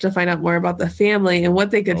microfiche to find out more about the family, and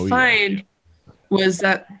what they could find was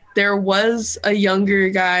that there was a younger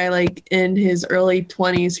guy like in his early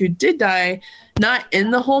 20s who did die, not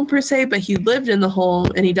in the home per se, but he lived in the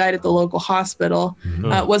home and he died at the local hospital.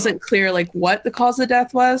 It wasn't clear like what the cause of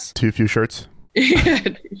death was. Too few shirts. But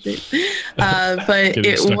Getting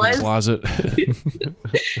it stuck in the was, closet.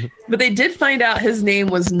 but they did find out his name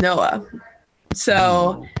was Noah.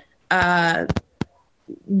 So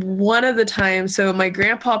one of the times, so my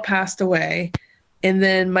grandpa passed away, and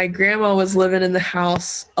then my grandma was living in the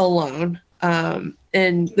house alone.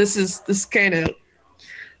 And this kind of,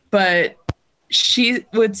 but she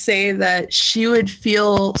would say that she would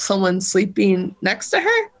feel someone sleeping next to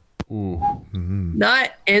her. Ooh. Mm-hmm.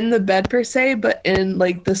 Not in the bed per se, but in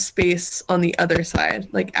like the space on the other side,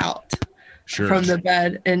 like out from the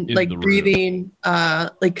bed, and In like the room. breathing,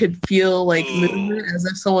 like could feel like movement as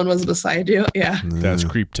if someone was beside you. Yeah. That's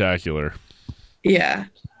creeptacular. Yeah.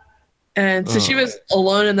 And so she was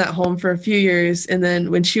alone in that home for a few years. And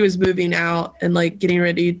then when she was moving out and like getting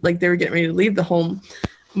ready, like they were getting ready to leave the home,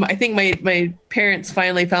 I think my parents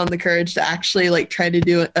finally found the courage to actually like try to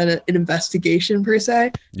do an investigation per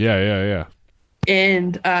se. Yeah.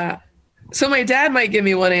 And so my dad might give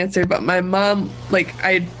me one answer, but my mom, like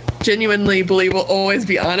I genuinely believe, will always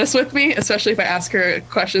be honest with me, especially if I ask her a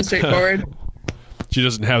question straightforward. She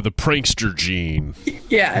doesn't have the prankster gene.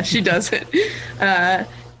 Yeah, she doesn't.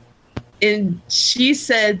 And she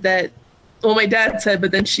said that, well, my dad said,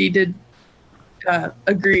 but then she did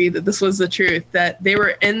agree that this was the truth, that they were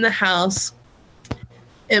in the house,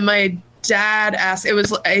 and my dad asked, it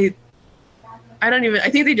was, I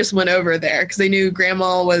think they just went over there because they knew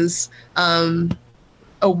grandma was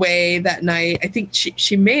away that night. I think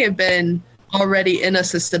she may have been already in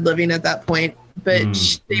assisted living at that point,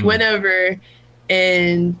 but they went over,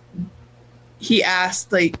 and he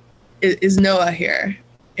asked, like, is Noah here?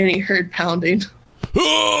 And he heard pounding.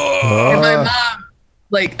 And my mom,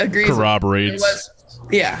 like, agrees. Corroborates.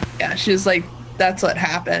 Yeah. She was like, that's what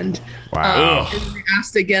happened. Wow. And we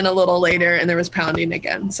asked again a little later, and there was pounding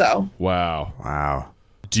again. So. Wow.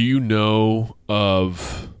 Do you know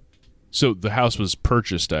of... So the house was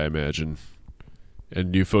purchased, I imagine,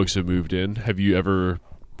 and new folks have moved in. Have you ever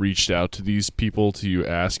reached out to these people to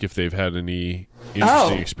ask if they've had any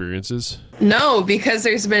interesting experiences? No, because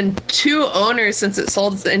there's been 2 owners since it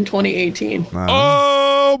sold in 2018.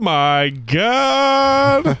 Oh my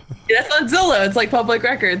God. That's on Zillow. It's like public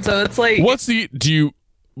record. So it's like...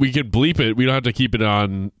 We can bleep it. We don't have to keep it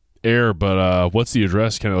on air, but what's the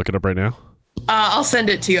address? Can I look it up right now? I'll send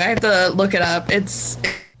it to you. I have to look it up. It's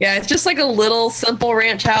just like a little simple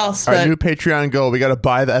ranch house. Our But new Patreon goal, we got to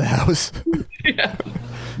buy that house. yeah.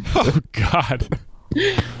 Oh God.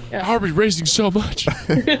 How are we raising so much?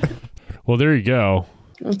 Well, there you go.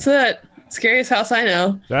 That's it. Scariest house I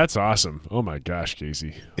know. That's awesome. Oh my gosh,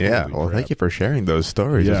 Casey. Yeah, Holy well, crap. thank you for sharing those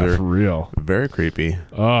stories. Yeah, Those for are real. very creepy.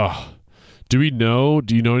 Oh. Do you know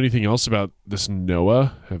anything else about this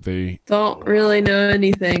Noah? Don't really know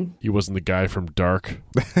anything. He wasn't the guy from Dark?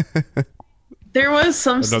 There was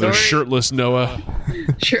some Another story. shirtless Noah?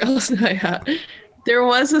 Shirtless Noah. Yeah. There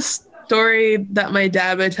was a story that my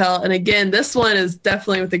dad would tell. And again, this one is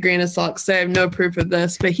definitely with a grain of salt because I have no proof of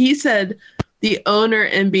this. But he said the owner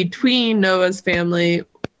in between Noah's family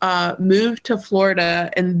moved to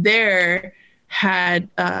Florida and there had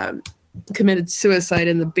committed suicide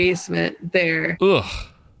in the basement there. Ugh.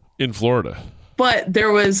 In Florida. But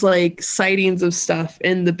there was like sightings of stuff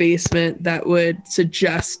in the basement that would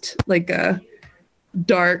suggest like a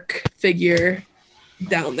dark figure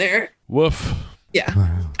down there. Woof. Yeah.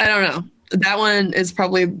 I don't know. That one is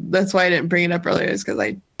probably, that's why I didn't bring it up earlier, is because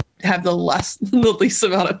I have the least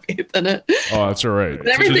amount of faith in it. Oh, that's all right. But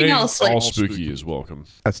everything Today, else, like, all spooky is welcome.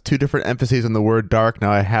 That's 2 different emphases on the word dark.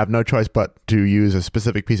 Now I have no choice but to use a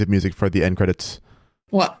specific piece of music for the end credits.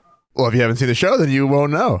 What? Well, if you haven't seen the show, then you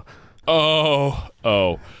won't know. Oh.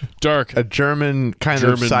 Dark. A German kind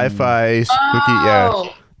of sci-fi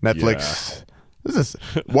spooky, Netflix. Yeah. This is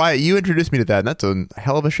why you introduced me to that, and that's a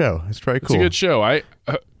hell of a show. It's very cool. It's a good show. I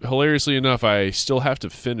hilariously enough, I still have to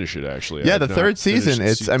finish it. Actually, Yeah, the 3rd season.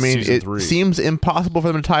 It seems impossible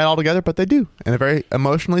for them to tie it all together, but they do in a very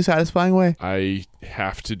emotionally satisfying way. I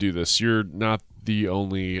have to do this. You're not the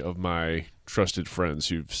only of my trusted friends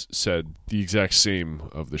who've said the exact same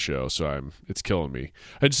of the show, so it's killing me.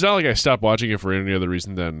 It's not like I stopped watching it for any other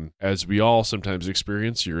reason than, as we all sometimes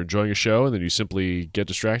experience, you're enjoying a show and then you simply get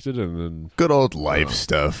distracted, and then Good old life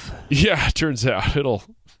stuff. yeah, it turns out it'll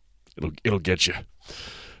get you.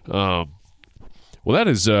 Well, that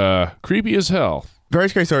is creepy as hell. Very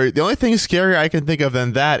scary story. The only thing scarier I can think of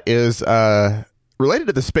than that is related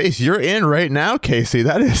to the space you're in right now, Casey.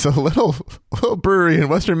 That is a little brewery in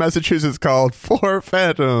Western Massachusetts called Four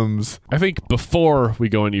Phantoms. I think before we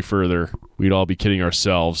go any further, we'd all be kidding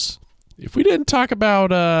ourselves if we didn't talk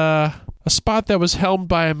about a spot that was helmed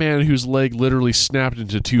by a man whose leg literally snapped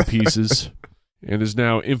into 2 pieces and is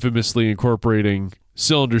now infamously incorporating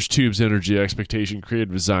cylinders, tubes, energy, expectation,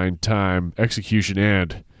 creative design, time, execution,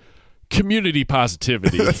 and community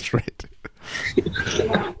positivity That's right.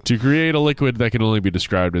 to create a liquid that can only be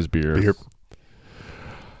described as beer. Beer. I'm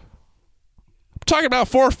talking about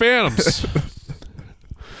Four Phantoms,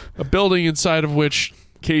 a building inside of which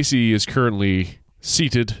Casey is currently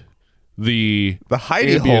seated. The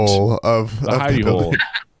hidey ambient- hole of the hidey building. hole.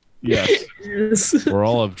 Yes. Yes. Where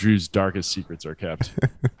all of Drew's darkest secrets are kept.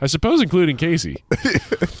 I suppose including Casey.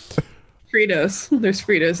 Fritos. There's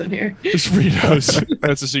Fritos in here. It's Fritos.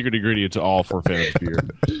 That's the secret ingredient to all Four Phantoms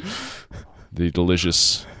beer. The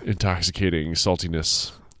delicious, intoxicating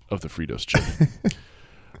saltiness of the Fritos chip.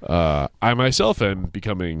 I myself am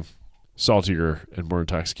becoming saltier and more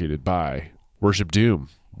intoxicated by Worship Doom,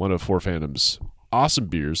 one of Four Phantoms' awesome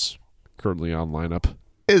beers currently on lineup.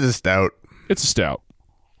 Is a stout. It's a stout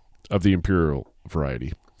of the Imperial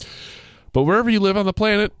variety. But wherever you live on the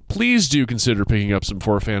planet, please do consider picking up some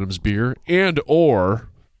Four Phantoms beer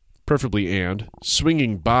preferably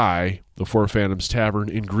swinging by the Four Phantoms Tavern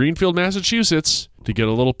in Greenfield, Massachusetts to get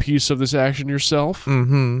a little piece of this action yourself.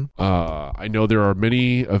 Mm-hmm. I know there are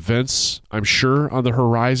many events, I'm sure, on the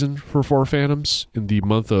horizon for Four Phantoms in the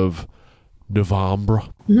month of November.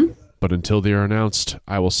 Mm-hmm. But until they are announced,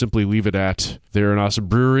 I will simply leave it at they're an awesome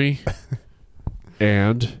brewery.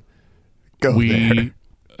 And Go we there.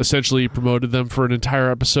 essentially promoted them for an entire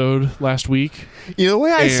episode last week. You know, the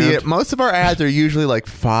way I see And- it, most of our ads are usually like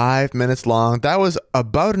 5 minutes long. That was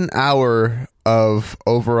about an hour of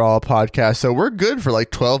overall podcast, so we're good for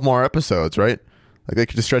like 12 more episodes, right? Like they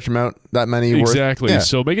could just stretch them out that many. Exactly. Yeah.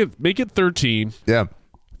 So make it 13. Yeah.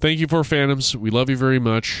 Thank you for Phantoms. We love you very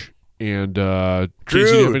much. And Drew.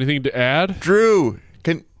 Casey, do you have anything to add? Drew,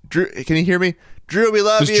 can you hear me? Drew, we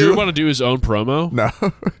love Does you. Drew want to do his own promo? No.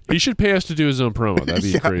 He should pay us to do his own promo. That'd be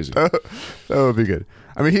Yeah, crazy. That would be good.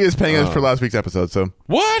 I mean, he is paying us for last week's episode, so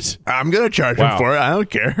What? I'm going to charge Wow. him for it. I don't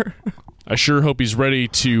care. I sure hope he's ready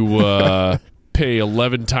to pay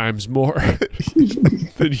 11 times more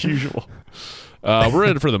than usual. We're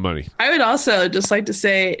in it for the money. I would also just like to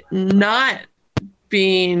say, not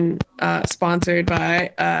being sponsored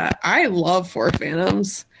by, I love Four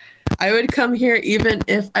Phantoms. I would come here even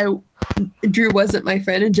if Drew wasn't my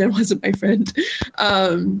friend and Jen wasn't my friend.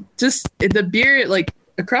 Just the beer, like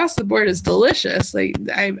across the board, is delicious. Like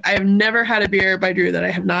I've never had a beer by Drew that I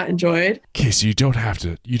have not enjoyed. Casey, you don't have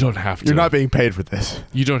to. You're not being paid for this.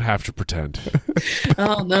 You don't have to pretend.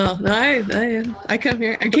 Oh no, I come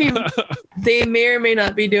here. I came. They may or may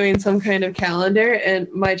not be doing some kind of calendar, and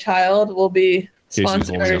my child will be Casey's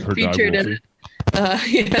sponsored holding up or her dog, featured in Wolfie. it.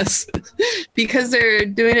 Yes, because they're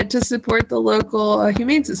doing it to support the local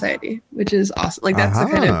humane society, which is awesome. Like that's the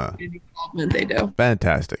kind of community involvement they do.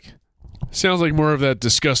 Fantastic. Sounds like more of that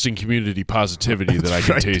disgusting community positivity that I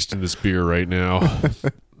can right. taste in this beer right now.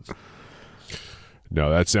 No,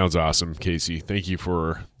 that sounds awesome, Casey. Thank you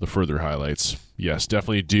for the further highlights. Yes,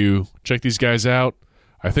 definitely do check these guys out.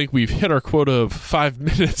 I think we've hit our quota of 5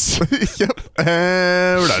 minutes. Yep.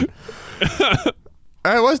 And we're done.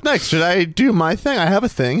 All right, what's next? Should I do my thing? I have a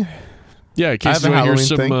thing. Yeah, Casey, have a do you want to hear Halloween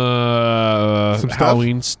some, thing. Some stuff?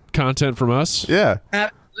 Halloween content from us? Yeah.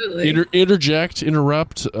 Absolutely.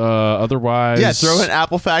 Interrupt. Otherwise, Yeah, throw in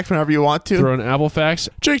Apple facts whenever you want to. Throw in Apple facts.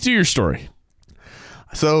 Jake, do your story.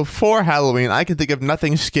 So for Halloween, I can think of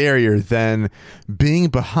nothing scarier than being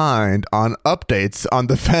behind on updates on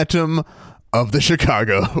the Phantom of the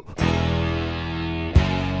Chicago.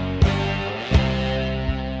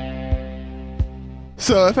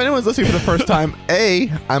 So if anyone's listening for the first time,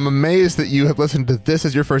 I'm amazed that you have listened to this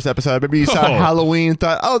as your first episode. Maybe you saw Oh. Halloween,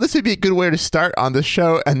 thought, oh, this would be a good way to start on the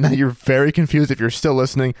show, and now you're very confused if you're still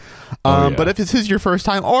listening. Yeah. But if this is your first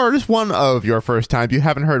time, or just one of your first times, you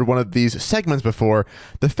haven't heard one of these segments before,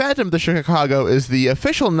 the Phantom of the Chicago is the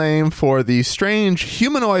official name for the strange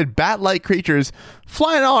humanoid bat-like creatures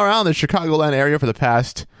flying all around the Chicagoland area for the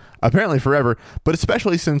past, apparently forever, but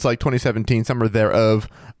especially since like 2017, summer thereof.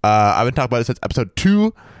 I've been talking about it since episode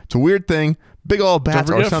 2. It's a weird thing. Big old bats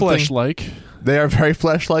Don't or forget something. flesh-like. They are very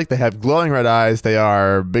flesh-like. They have glowing red eyes. They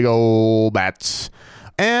are big old bats.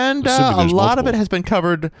 And Assuming a there's lot of multiple. it has been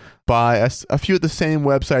covered by a few of the same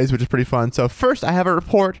websites, which is pretty fun. So first, I have a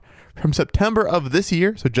report from September of this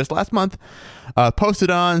year, so just last month, posted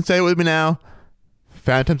on, say it with me now,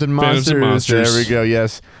 Phantoms and Monsters. Phantoms and Monsters. There we go,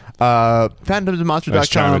 yes. PhantomsandMonsters.com. Nice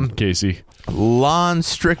chiming, Casey. Lon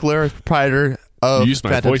Strickler, proprietor of You used my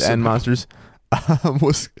Phantoms voice and somehow. Monsters,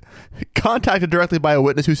 was contacted directly by a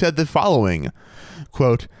witness who said the following,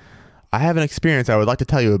 quote, I have an experience I would like to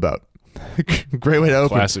tell you about. Great way to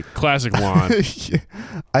open. Classic Juan.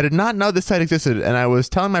 I did not know this site existed, and I was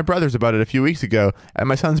telling my brothers about it a few weeks ago at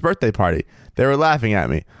my son's birthday party. They were laughing at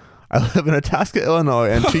me. I live in Itasca, Illinois,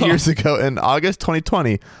 and 2 years ago in August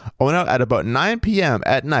 2020, I went out at about 9 p.m.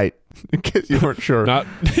 at night, in case you weren't sure. 9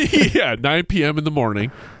 p.m. in the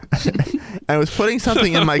morning. And I was putting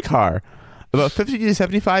something in my car. About 50 to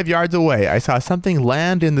 75 yards away, I saw something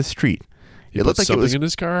land in the street. It looked like something it was in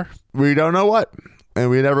his car? We don't know what, and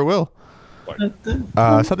we never will.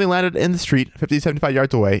 Something landed in the street 50 to 75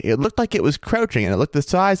 yards away. It looked like it was crouching, and it looked the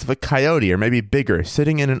size of a coyote or maybe bigger,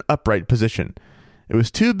 sitting in an upright position. It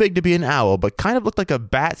was too big to be an owl, but kind of looked like a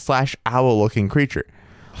bat/owl looking creature,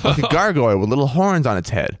 like a gargoyle with little horns on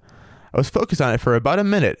its head. I was focused on it for about a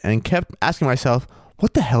minute and kept asking myself,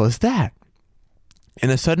 what the hell is that? In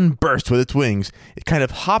a sudden burst with its wings, it kind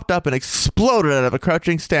of hopped up and exploded out of a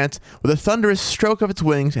crouching stance with a thunderous stroke of its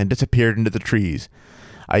wings and disappeared into the trees.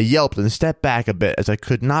 I yelped and stepped back a bit as I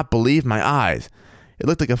could not believe my eyes. It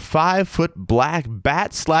looked like a 5-foot black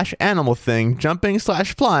bat/animal thing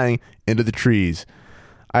jumping/flying into the trees.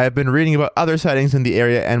 I have been reading about other sightings in the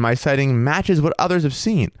area, and my sighting matches what others have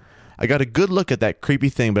seen. I got a good look at that creepy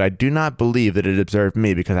thing, but I do not believe that it observed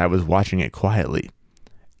me because I was watching it quietly.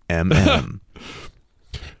 MM.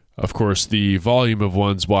 Of course, the volume of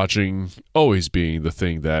one's watching always being the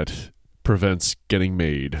thing that prevents getting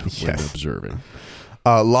made when observing.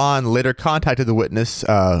 Lon later contacted the witness,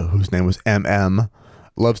 whose name was MM.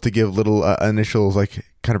 Loves to give little initials, like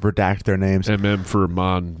kind of redact their names. MM for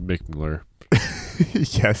Mon McMiller.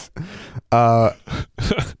 Yes.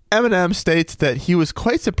 Eminem states that he was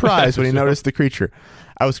quite surprised when he noticed the creature.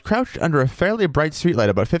 I was crouched under a fairly bright streetlight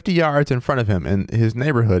about 50 yards in front of him in his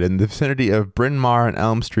neighborhood in the vicinity of Bryn Mawr and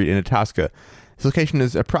Elm Street in Itasca. This location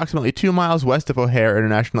is approximately 2 miles west of O'Hare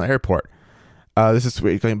International Airport. This is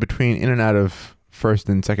going between in and out of first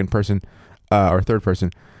and second person, or third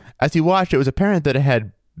person. As he watched, it was apparent that it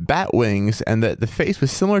had bat wings and that the face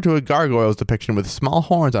was similar to a gargoyle's depiction with small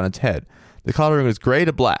horns on its head. The coloring was gray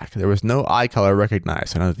to black. There was no eye color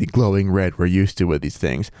recognized, none of the glowing red we're used to with these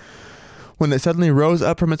things. When it suddenly rose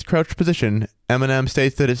up from its crouched position, Eminem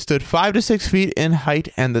states that it stood 5 to 6 feet in height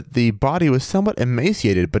and that the body was somewhat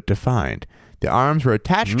emaciated but defined. The arms were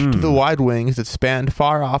attached to the wide wings that spanned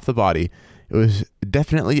far off the body. It was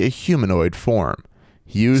definitely a humanoid form.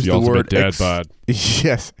 He used the word dad bod.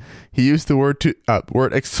 Yes, he used the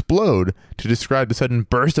word explode to describe the sudden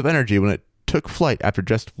burst of energy when it took flight after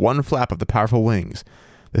just one flap of the powerful wings.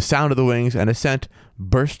 The sound of the wings and ascent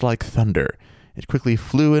burst like thunder. It quickly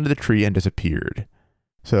flew into the tree and disappeared.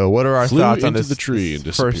 So, what are our thoughts on this? Flew into the tree and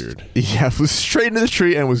disappeared. Flew straight into the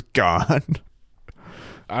tree and was gone.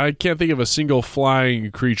 I can't think of a single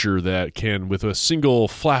flying creature that can, with a single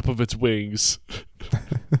flap of its wings,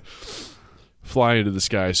 fly into the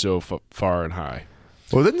sky so far and high.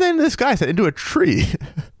 Well, then into the sky, said into a tree.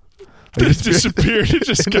 It disappeared. It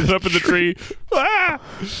just got up in the tree.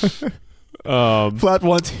 Flapped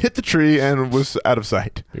once, hit the tree, and was out of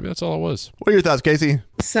sight. Maybe that's all it was. What are your thoughts, Casey?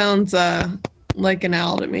 Sounds like an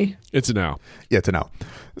owl to me. It's an owl. Yeah, it's an owl.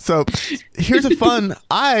 So here's a fun.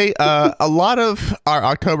 A lot of our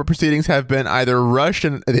October proceedings have been either rushed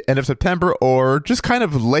at the end of September or just kind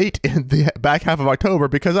of late in the back half of October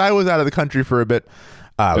because I was out of the country for a bit.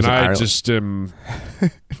 And I just am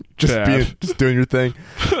just doing your thing.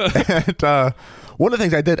 And one of the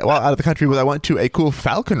things I did while out of the country was I went to a cool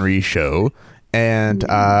falconry show. And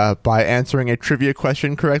by answering a trivia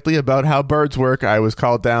question correctly about how birds work, I was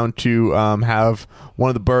called down to have one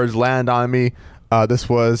of the birds land on me. This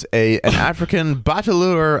was an African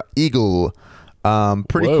Bataleur eagle.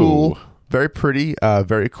 Pretty cool. Very pretty.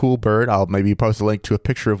 Very cool bird. I'll maybe post a link to a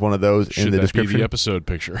picture of one of those in the description. Should that be the episode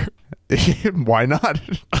picture? Why not?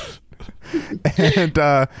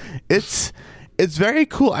 And it's very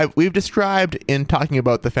cool. We've described in talking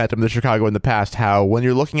about the Phantom of Chicago in the past how when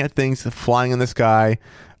you're looking at things flying in the sky,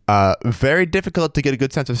 very difficult to get a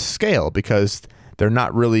good sense of scale because they're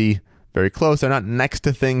not really very close. They're not next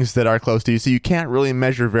to things that are close to you, so you can't really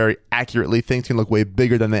measure very accurately. Things can look way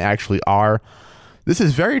bigger than they actually are. This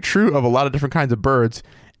is very true of a lot of different kinds of birds.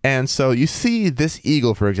 And so you see this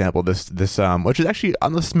eagle, for example, this which is actually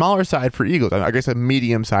on the smaller side for eagles. I guess a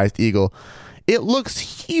medium-sized eagle. It looks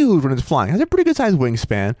huge when it's flying. It has a pretty good sized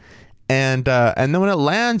wingspan, and then when it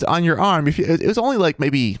lands on your arm, it was only like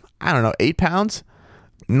maybe 8 pounds.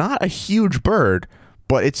 Not a huge bird,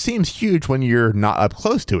 but it seems huge when you're not up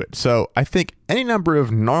close to it. So I think any number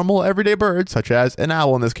of normal everyday birds, such as an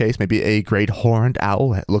owl in this case, maybe a great horned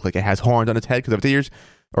owl, it look like it has horns on its head because of its ears,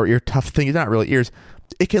 or ear tough thing. It's not really ears.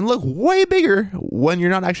 It can look way bigger when you're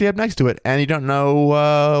not actually up next to it, and you don't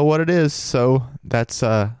know what it is. So that's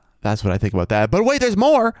what I think about that. But wait, there's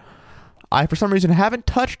more. I, for some reason, haven't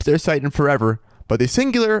touched their site in forever, But the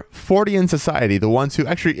Singular Fortean Society, the ones who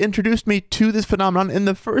actually introduced me to this phenomenon in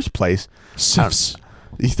the first place, SIFs.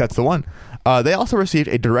 That's the one. They also received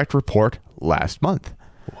a direct report last month.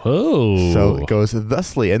 Whoa. So it goes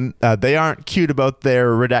thusly. And they aren't cute about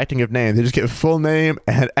their redacting of names. They just give full name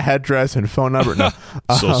and address and phone number. No.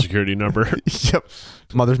 Social security number. Yep.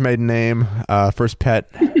 Mother's maiden name, first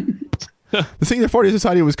pet. The Singular Fortean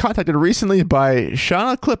Society was contacted recently by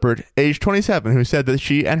Shauna Clippard, age 27, who said that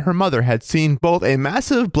she and her mother had seen both a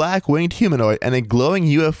massive black-winged humanoid and a glowing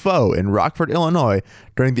UFO in Rockford, Illinois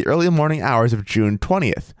during the early morning hours of June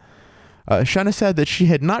 20th. Shauna said that she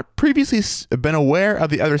had not previously been aware of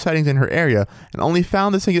the other sightings in her area and only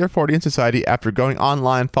found the Singular Fortean Society after going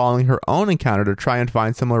online following her own encounter to try and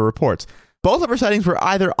find similar reports. Both of her sightings were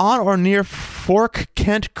either on or near Fork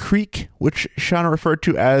Kent Creek, which Shauna referred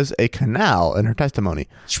to as a canal in her testimony.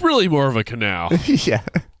 It's really more of a canal. Yeah.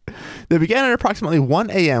 They began at approximately 1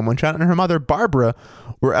 a.m. when Shauna and her mother, Barbara,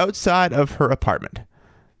 were outside of her apartment.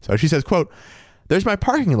 So she says, quote, "There's my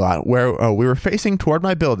parking lot where we were facing toward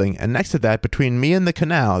my building, and next to that, between me and the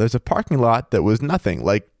canal, there's a parking lot that was nothing,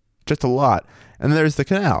 like just a lot, and then there's the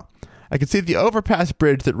canal. I could see the overpass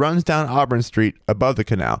bridge that runs down Auburn Street above the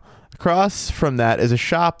canal. Across from that is a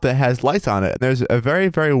shop that has lights on it. There's a very,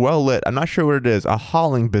 very well lit, I'm not sure what it is, a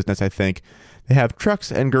hauling business, I think. They have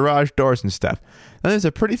trucks and garage doors and stuff. Then there's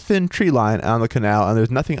a pretty thin tree line on the canal, and there's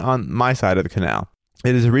nothing on my side of the canal.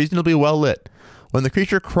 It is reasonably well lit. When the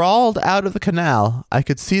creature crawled out of the canal, I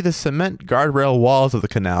could see the cement guardrail walls of the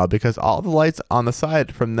canal because all the lights on the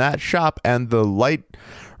side from that shop and the light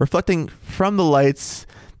reflecting from the lights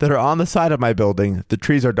that are on the side of my building, the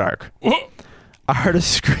trees are dark. I heard a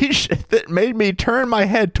screech that made me turn my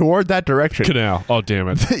head toward that direction." Canal. Oh, damn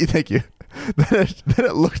it. Thank you. Then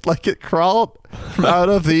it looked like it crawled from out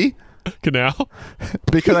of the Canal.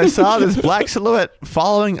 because I saw this black silhouette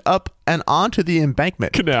following up and onto the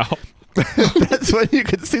embankment. Canal. That's when you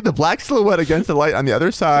could see the black silhouette against the light on the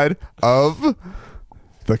other side of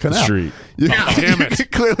the canal. Street. You, Damn you it.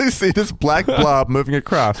 could clearly see this black blob moving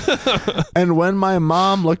across. And when my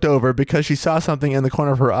mom looked over because she saw something in the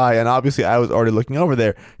corner of her eye, and obviously I was already looking over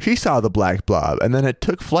there, she saw the black blob, and then it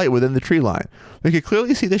took flight within the tree line. We could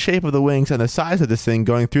clearly see the shape of the wings and the size of this thing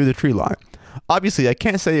going through the tree line. Obviously, I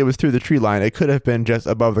can't say it was through the tree line. It could have been just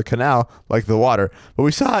above the canal, like the water. But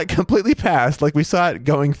we saw it completely past, like we saw it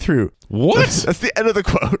going through. What? That's the end of the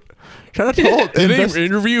quote. Trying to told Did they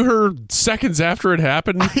interview her seconds after it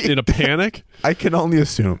happened in a panic? I can only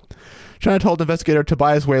assume. China told investigator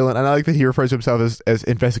Tobias Whalen, and I like that he refers to himself as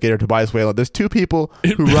investigator Tobias Whalen. There's two people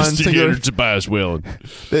who run Singular. Tobias Whalen.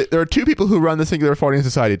 There are two people who run the Singular Fortean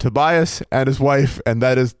Society: Tobias and his wife, and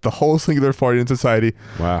that is the whole Singular Fortean Society.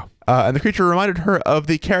 Wow. And the creature reminded her of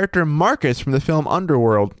the character Marcus from the film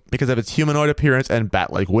Underworld because of its humanoid appearance and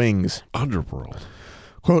bat-like wings. Underworld.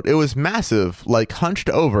 Quote, "It was massive, like hunched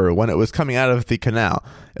over when it was coming out of the canal.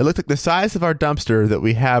 It looked like the size of our dumpster that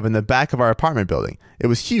we have in the back of our apartment building. It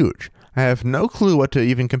was huge. I have no clue what to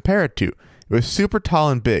even compare it to. It was super tall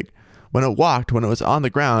and big. When it walked, when it was on the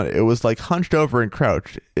ground, it was like hunched over and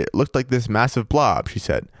crouched. It looked like this massive blob," she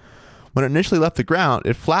said. "When it initially left the ground,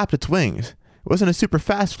 it flapped its wings. It wasn't a super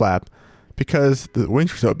fast flap because the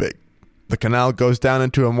wings were so big. The canal goes down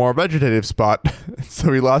into a more vegetative spot,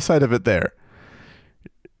 so we lost sight of it there."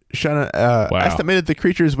 Shanna estimated the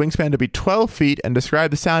creature's wingspan to be 12 feet and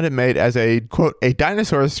described the sound it made as a, quote, "a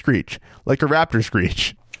dinosaur's screech, like a raptor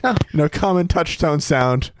screech." Oh. Common touchstone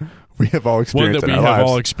sound we have all One experienced that we in our have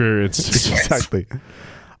lives. all experienced. Exactly.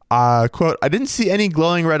 Quote, "I didn't see any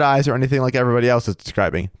glowing red eyes or anything like everybody else is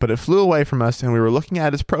describing, but it flew away from us and we were looking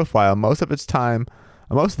at its profile most of the time,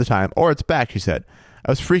 or its back," she said.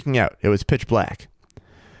 "I was freaking out. It was pitch black.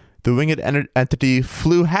 The winged entity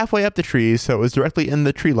flew halfway up the trees, so it was directly in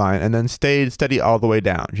the tree line and then stayed steady all the way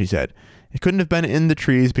down," she said. "It couldn't have been in the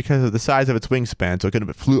trees because of the size of its wingspan, so it could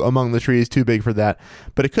have flew among the trees, too big for that,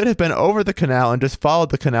 but it could have been over the canal and just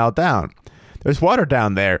followed the canal down. There's water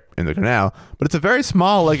down there in the canal, but it's very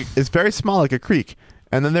small like a creek.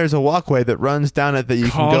 And then there's a walkway that runs down it that you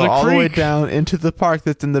can go all the way down into the park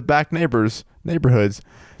that's in the back neighborhoods.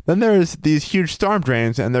 Then there's these huge storm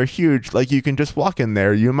drains, and they're huge. Like, you can just walk in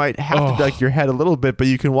there. You might have to duck your head a little bit, but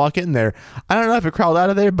you can walk in there. I don't know if it crawled out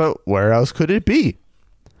of there, but where else could it be?"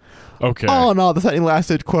 Okay. All in all, the sighting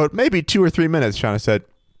lasted, quote, "maybe 2 or 3 minutes," Shauna said.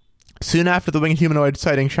 Soon after the winged humanoid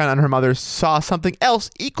sighting, Shauna and her mother saw something else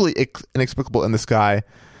equally inexplicable in the sky.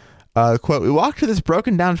 Quote, "We walked to this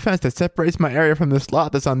broken down fence that separates my area from this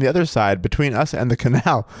lot that's on the other side between us and the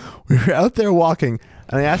canal. We were out there walking,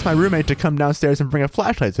 and I asked my roommate to come downstairs and bring a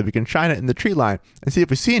flashlight so we can shine it in the tree line and see if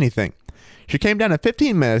we see anything. She came down in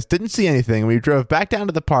 15 minutes, didn't see anything. We drove back down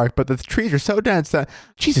to the park, but the trees are so dense that,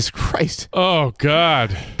 Jesus Christ. Oh,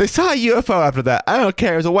 God. They saw a UFO after that. I don't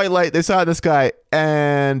care. It was a white light. They saw it in the sky,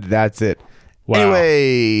 and that's it. Wow.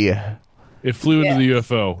 Anyway, It flew into the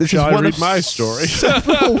UFO. this Shall is I one read of my story?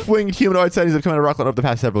 several winged humanoid sightings that have come out of Rockland over the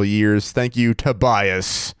past several years. Thank you,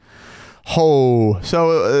 Tobias. Ho.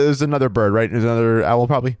 So there's another bird, right? There's another owl,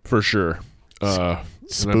 probably. For sure. And I'm pretty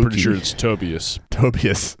Spooky. sure it's Tobias.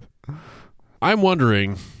 Tobias. I'm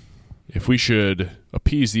wondering if we should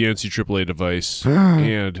appease the NCAA device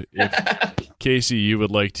and if, Casey, you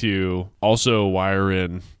would like to also wire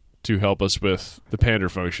in to help us with the pander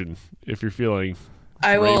function if you're feeling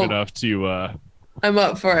I brave will. enough to I'm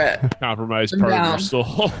up for it. compromise I'm part of your down.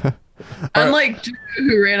 soul. Unlike Drew,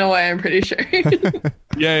 who ran away, I'm pretty sure.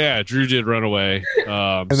 Yeah, Drew did run away.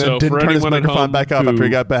 And then So didn't for turn his anyone at microphone home back off after he who-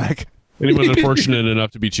 got back. Anyone unfortunate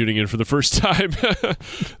enough to be tuning in for the first time,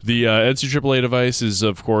 the NCAA device is,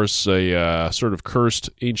 of course, a sort of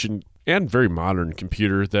cursed, ancient, and very modern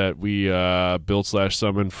computer that we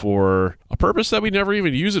built/summoned for a purpose that we never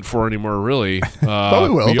even use it for anymore, really. But we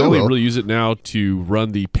will. We They only will. really use it now to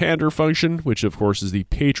run the Pander function, which, of course, is the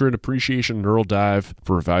Patron Appreciation Neural Dive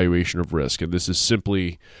for evaluation of risk. And this is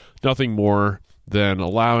simply nothing more than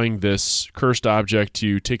allowing this cursed object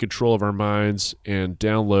to take control of our minds and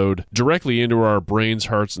download directly into our brains,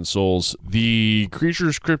 hearts, and souls the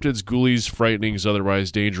creatures, cryptids, ghoulies, frightenings,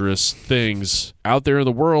 otherwise dangerous things out there in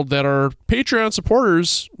the world that our Patreon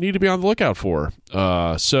supporters need to be on the lookout for.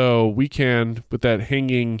 So we can, with that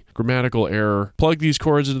hanging grammatical error, plug these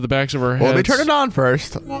cords into the backs of our heads. Well, let me turn it on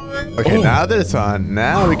first. Okay, now that it's on,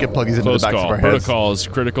 now we can plug these into Close the backs call. of our heads. Protocol is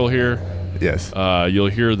critical here. Yes. You'll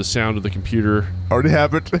hear the sound of the computer. Already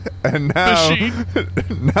happened. And now, Machine.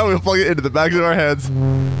 now we'll plug it into the backs of our heads.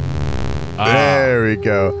 There we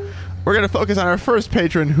go. We're going to focus on our first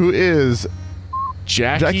patron, who is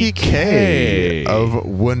Jackie K of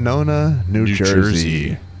Winona, New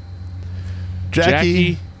Jersey.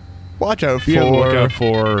 Jackie, watch out be on the for lookout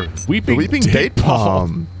for the Weeping, Weeping Date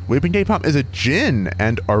Palm. Weeping Date Palm is a jinn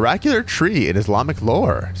and oracular tree in Islamic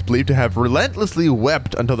lore. It's believed to have relentlessly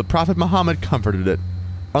wept until the Prophet Muhammad comforted it.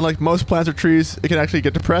 Unlike most plants or trees, it can actually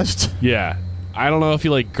get depressed. Yeah. I don't know if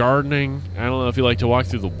you like gardening. I don't know if you like to walk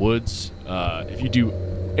through the woods. If you do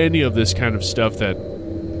any of this kind of stuff that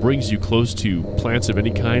brings you close to plants of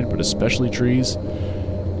any kind, but especially trees,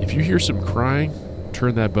 if you hear some crying,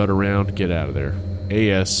 turn that butt around, get out of there.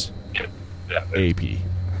 ASAP.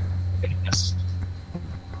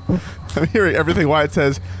 I'm hearing everything Wyatt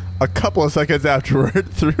says a couple of seconds afterward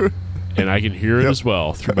through. And I can hear it Yep. as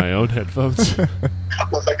well through my own headphones.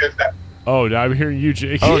 Oh, now I'm hearing you,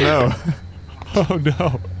 Jake. Oh no. Oh,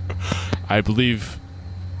 no. I believe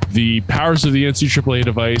the powers of the NCAA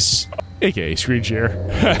device, a.k.a. screen share,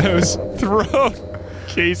 has thrown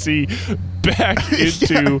Casey back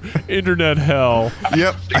into internet hell.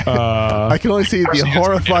 Yep. I can only see the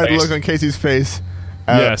horrified look on Casey's face.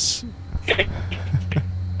 Yes.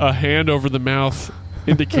 A hand over the mouth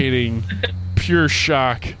indicating pure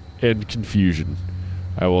shock and confusion.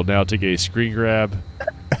 I will now take a screen grab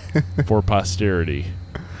for posterity.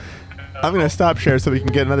 I'm going to stop share so we can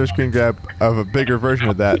get another screen grab of a bigger version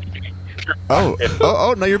of that.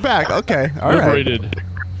 Oh, no, you're back. Okay. All right. Liberated.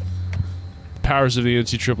 Powers of the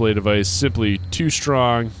NCAA device simply too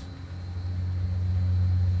strong.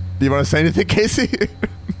 Do you want to say anything, Casey?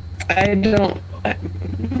 I don't.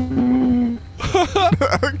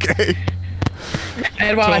 Okay.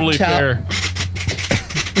 I'd watch Totally out. fair.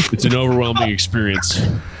 It's an overwhelming experience.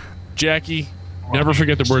 Jackie, never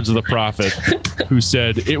forget the words of the prophet who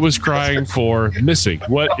said it was crying for missing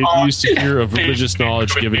what it used to hear of religious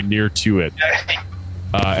knowledge given near to it.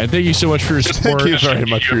 And thank you so much for your support. Thank you very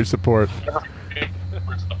much for your support.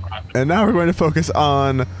 And now we're going to focus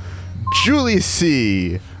on Julie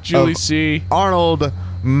C. Julie of C. Arnold,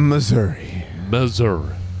 Missouri.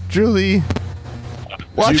 Missouri. Julie,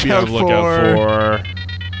 watch Do be out on the lookout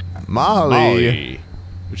for Mali. Mali,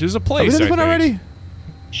 which is a Have we place, done I this one think. already?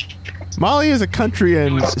 Mali is a country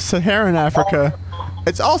in Saharan Africa.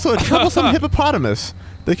 It's also a troublesome hippopotamus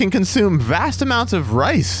that can consume vast amounts of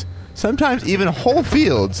rice, sometimes even whole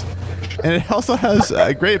fields. And it also has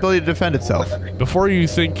a great ability to defend itself. Before you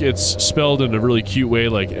think it's spelled in a really cute way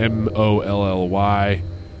like Molly,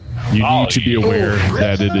 you need to be aware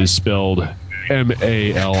that it is spelled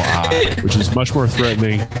Mali, which is much more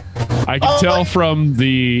threatening. I can tell from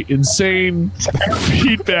the insane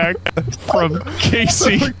feedback from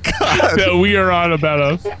Casey that we are on about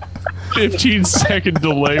a 15-second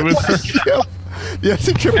delay with her. Yep. The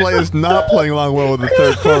NCAA is not playing along well with the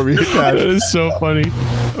third core That reattach. is so funny.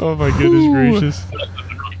 Oh my goodness gracious.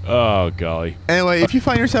 Oh, golly. Anyway, if you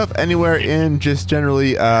find yourself anywhere in just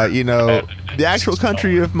generally, the actual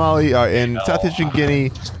country of Mali, in Southeastern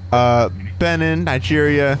Guinea, Benin,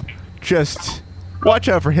 Nigeria, just watch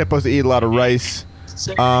out for hippos that eat a lot of rice,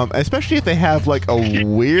 especially if they have like a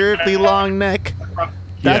weirdly long neck.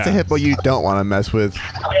 That's a hippo you don't want to mess with.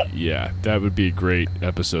 Yeah, that would be a great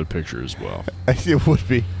episode picture as well. It would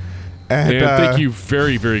be. And thank you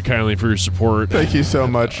very, very kindly for your support. Thank you so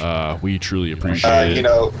much. We truly appreciate it.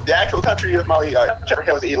 The actual country of Mali,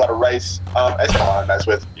 hippos that eat a lot of rice. I don't want to mess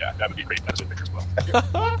with. Yeah, that would be a great episode picture as well.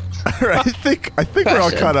 All right, I think we're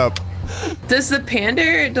all caught up. Does the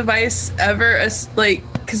Pander device ever,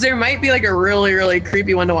 because there might be like a really, really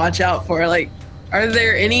creepy one to watch out for. Like, are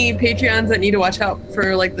there any Patreons that need to watch out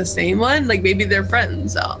for like the same one? Like maybe they're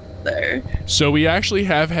friends out there. So we actually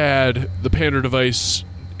have had the Pander device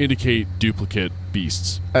indicate duplicate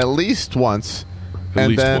beasts. At least once. At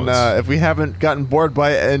least once. If we haven't gotten bored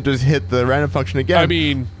by it and just hit the random function again. I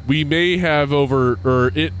mean, we may have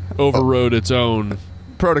overrode its own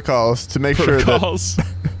protocols to make protocols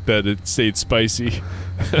that it stayed spicy.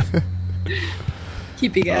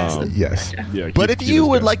 Keep you guys. Yes. Yeah, but if you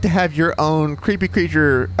would like to have your own creepy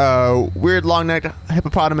creature, weird long-necked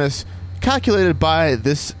hippopotamus calculated by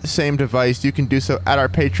this same device, you can do so at our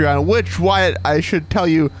Patreon, which, Wyatt, I should tell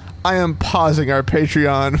you, I am pausing our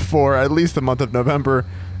Patreon for at least the month of November,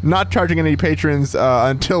 not charging any patrons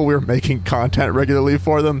until we're making content regularly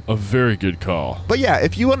for them. A very good call. But yeah,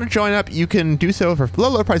 if you want to join up, you can do so for a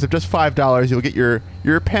low price of just $5. You'll get your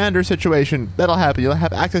Pander situation. That'll happen. You'll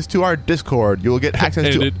have access to our Discord. You will get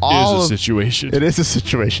access to all of... It is a situation. It is a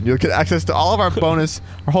situation. You'll get access to all of our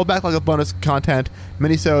our whole backlog of bonus content,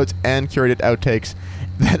 minisodes, and curated outtakes.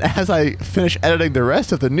 Then as I finish editing the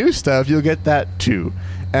rest of the new stuff, you'll get that too.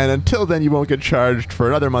 And until then, you won't get charged for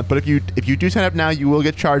another month. But if you do sign up now, you will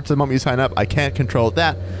get charged the moment you sign up. I can't control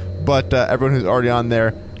that. But everyone who's already on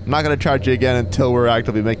there, I'm not going to charge you again until we're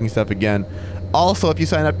actively making stuff again. Also, if you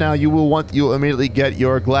sign up now, you'll immediately get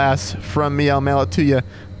your glass from me. I'll mail it to you.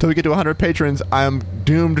 Until we get to 100 patrons, I'm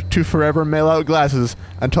doomed to forever mail out glasses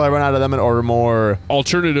until I run out of them and order more.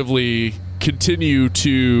 Alternatively, continue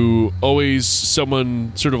to always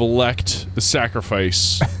someone sort of elect the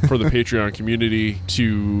sacrifice for the Patreon community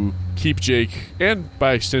to keep Jake, and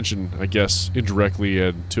by extension, I guess, indirectly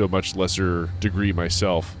and to a much lesser degree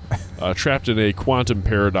myself, trapped in a quantum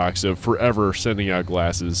paradox of forever sending out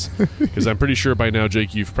glasses. Because I'm pretty sure by now,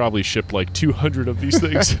 Jake, you've probably shipped like 200 of these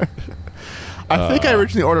things. I think I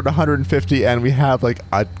originally ordered 150, and we have like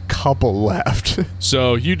a couple left.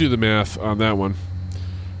 So you do the math on that one.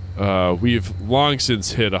 We've long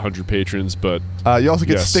since hit 100 patrons, but you also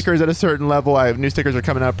get stickers at a certain level. I have new stickers are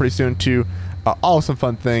coming out pretty soon too. All some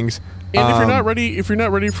fun things. And if you're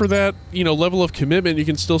not ready for that, level of commitment, you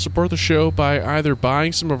can still support the show by either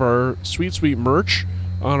buying some of our sweet merch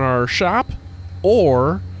on our shop,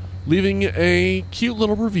 or leaving a cute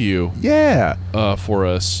little review. Yeah. For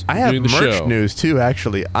us. I have the merch show. news too.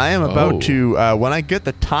 Actually, I am about to when I get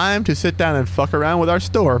the time to sit down and fuck around with our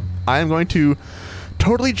store, I am going to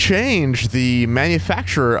totally change the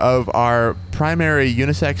manufacturer of our primary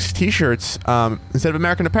unisex t-shirts. Instead of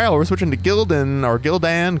American Apparel, we're switching to Gildan,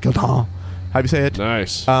 how do you say it?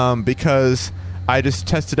 Nice. Because I just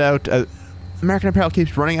tested out American Apparel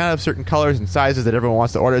keeps running out of certain colors and sizes that everyone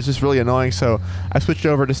wants to order. It's just really annoying, so I switched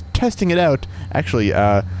over to testing it out. Actually,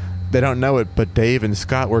 they don't know it, but Dave and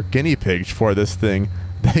Scott were guinea pigs for this thing.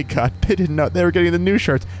 They didn't know they were getting the new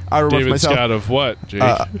shirts. Dave and Scott of what, Jake?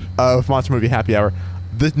 Of Monster Movie Happy Hour.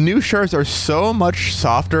 The new shirts are so much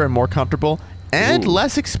softer and more comfortable and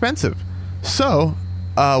less expensive. So,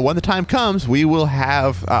 when the time comes, we will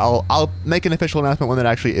have... I'll make an official announcement when it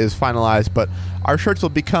actually is finalized, but our shirts will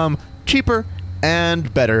become cheaper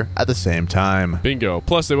and better at the same time. Bingo.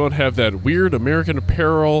 Plus, they won't have that weird American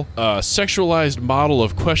Apparel sexualized model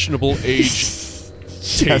of questionable age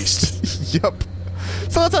taste. Yep.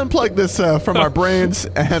 So let's unplug this from our brains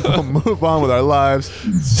and we'll move on with our lives.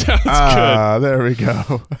 Sounds good. There we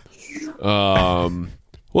go. Well,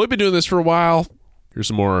 we've been doing this for a while. Here's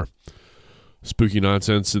some more spooky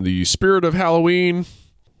nonsense in the spirit of Halloween.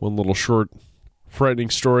 One little short, frightening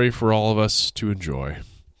story for all of us to enjoy.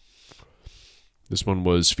 This one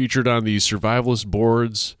was featured on the Survivalist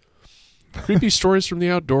Boards Creepy Stories from the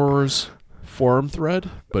Outdoors forum thread,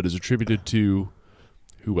 but is attributed to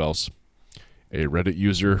who else? A Reddit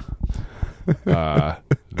user,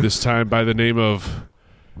 this time by the name of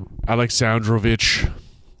Alexandrovich.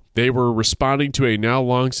 They were responding to a now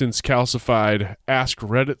long since calcified Ask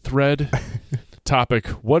Reddit thread. Topic: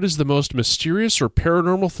 what is the most mysterious or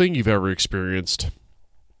paranormal thing you've ever experienced?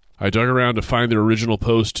 I dug around to find their original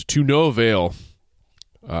post to no avail.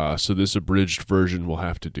 So this abridged version will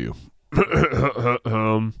have to do.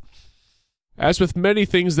 As with many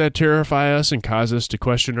things that terrify us and cause us to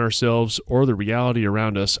question ourselves or the reality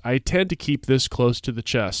around us, I tend to keep this close to the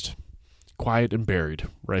chest, quiet and buried,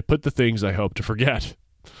 where I put the things I hope to forget.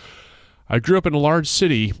 I grew up in a large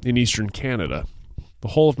city in eastern Canada. The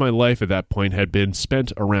whole of my life at that point had been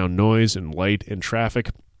spent around noise and light and traffic,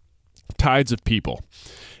 tides of people.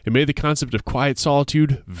 It made the concept of quiet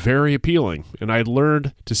solitude very appealing, and I had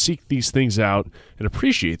learned to seek these things out and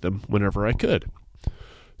appreciate them whenever I could.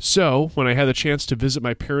 So, when I had the chance to visit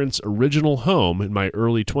my parents' original home in my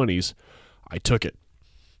early 20s, I took it.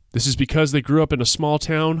 This is because they grew up in a small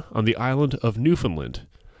town on the island of Newfoundland,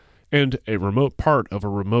 and a remote part of a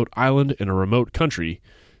remote island in a remote country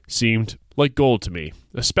seemed like gold to me,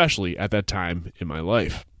 especially at that time in my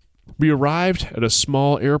life. We arrived at a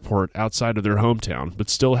small airport outside of their hometown, but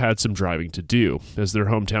still had some driving to do, as their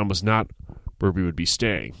hometown was not where we would be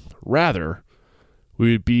staying. Rather,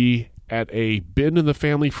 we would be at a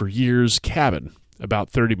been-in-the-family-for-years cabin about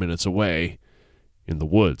 30 minutes away in the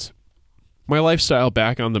woods. My lifestyle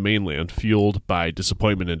back on the mainland, fueled by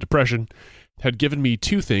disappointment and depression, had given me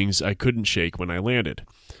two things I couldn't shake when I landed: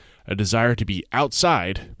 a desire to be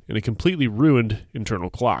outside and a completely ruined internal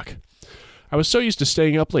clock. I was so used to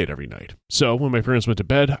staying up late every night, so when my parents went to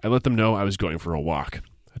bed, I let them know I was going for a walk.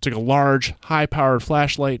 I took a large, high-powered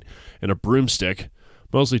flashlight and a broomstick,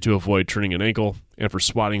 mostly to avoid turning an ankle and for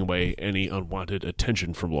swatting away any unwanted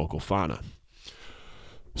attention from local fauna.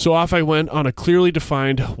 So off I went on a clearly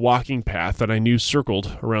defined walking path that I knew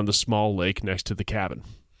circled around the small lake next to the cabin.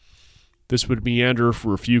 This would meander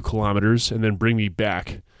for a few kilometers and then bring me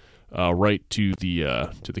back right to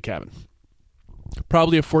the cabin.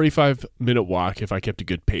 Probably a 45-minute walk if I kept a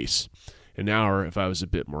good pace, an hour if I was a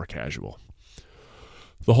bit more casual.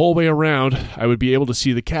 The whole way around, I would be able to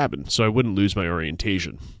see the cabin, so I wouldn't lose my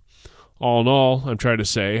orientation. All in all, I'm trying to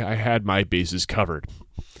say I had my bases covered.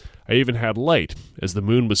 I even had light, as the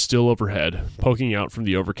moon was still overhead, poking out from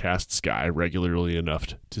the overcast sky regularly enough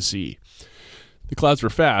to see. The clouds were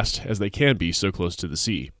fast, as they can be so close to the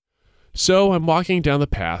sea. So I'm walking down the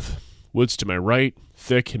path, woods to my right,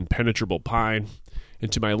 thick impenetrable pine,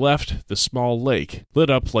 and to my left, the small lake, lit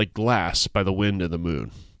up like glass by the wind and the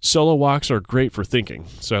moon. Solo walks are great for thinking,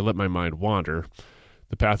 so I let my mind wander.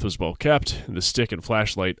 The path was well kept, and the stick and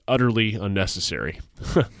flashlight utterly unnecessary.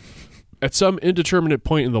 At some indeterminate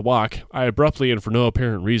point in the walk, I abruptly and for no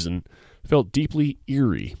apparent reason felt deeply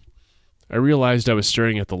eerie. I realized I was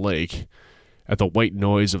staring at the lake, at the white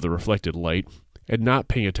noise of the reflected light, and not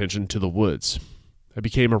paying attention to the woods. I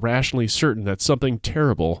became irrationally certain that something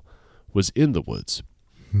terrible was in the woods.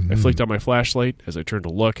 I flicked on my flashlight as I turned to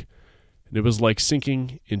look, and it was like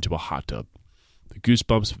sinking into a hot tub. The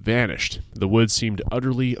goosebumps vanished. The woods seemed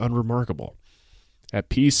utterly unremarkable. At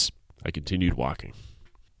peace, I continued walking.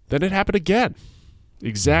 Then it happened again.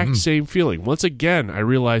 Exact same feeling. Once again, I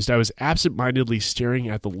realized I was absent-mindedly staring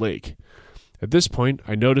at the lake. At this point,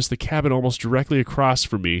 I noticed the cabin almost directly across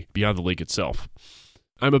from me beyond the lake itself.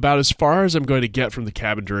 I'm about as far as I'm going to get from the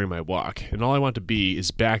cabin during my walk, and all I want to be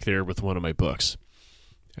is back there with one of my books.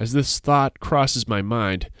 As this thought crosses my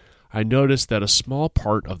mind, I notice that a small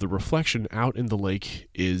part of the reflection out in the lake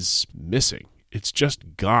is missing. It's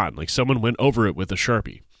just gone, like someone went over it with a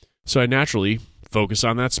Sharpie. So I naturally focus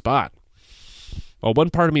on that spot. While one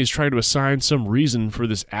part of me is trying to assign some reason for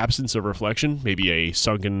this absence of reflection, maybe a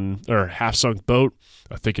sunken or half-sunk boat,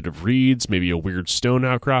 a thicket of reeds, maybe a weird stone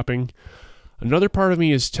outcropping, another part of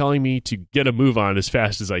me is telling me to get a move on as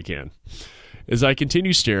fast as I can. As I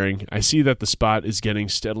continue staring, I see that the spot is getting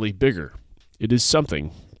steadily bigger. It is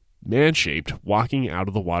something, man-shaped, walking out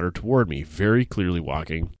of the water toward me, very clearly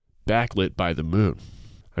walking, backlit by the moon.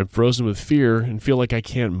 I'm frozen with fear and feel like I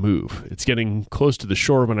can't move. It's getting close to the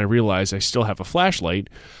shore when I realize I still have a flashlight.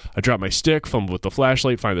 I drop my stick, fumble with the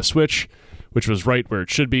flashlight, find the switch, which was right where it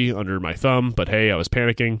should be, under my thumb, but hey, I was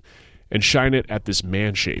panicking, and shine it at this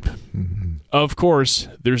man shape. Of course,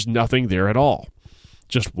 there's nothing there at all.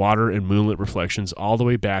 Just water and moonlit reflections all the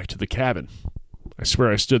way back to the cabin. I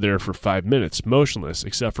swear I stood there for 5 minutes, motionless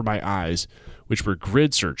except for my eyes, which were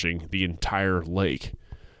grid-searching the entire lake.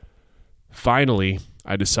 Finally,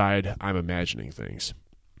 I decide I'm imagining things.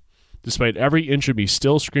 Despite every inch of me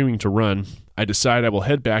still screaming to run, I decide I will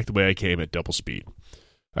head back the way I came at double speed.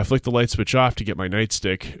 I flick the light switch off to get my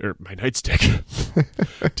nightstick,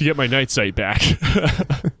 to get my night sight back.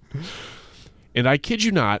 And I kid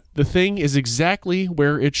you not, the thing is exactly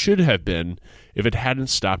where it should have been if it hadn't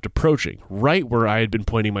stopped approaching, right where I had been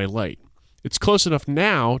pointing my light. It's close enough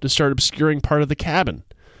now to start obscuring part of the cabin.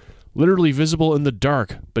 Literally visible in the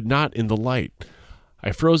dark, but not in the light.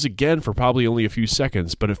 I froze again for probably only a few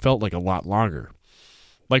seconds, but it felt like a lot longer.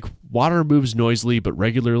 Like water moves noisily but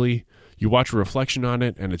regularly. You watch a reflection on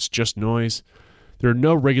it, and it's just noise. There are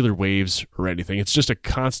no regular waves or anything. It's just a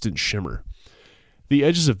constant shimmer. The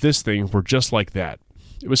edges of this thing were just like that.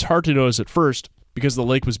 It was hard to notice at first because the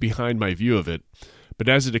lake was behind my view of it, but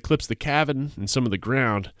as it eclipsed the cabin and some of the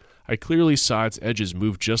ground, I clearly saw its edges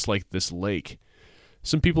move just like this lake.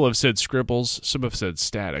 Some people have said scribbles, some have said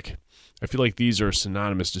static. I feel like these are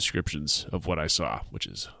synonymous descriptions of what I saw, which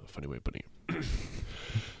is a funny way of putting it.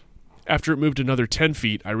 After it moved another 10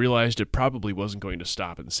 feet, I realized it probably wasn't going to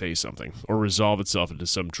stop and say something, or resolve itself into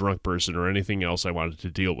some drunk person or anything else I wanted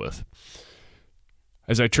to deal with.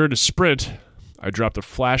 As I turned to sprint, I dropped a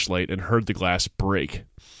flashlight and heard the glass break.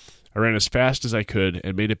 I ran as fast as I could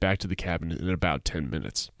and made it back to the cabin in about 10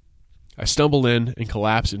 minutes. I stumbled in and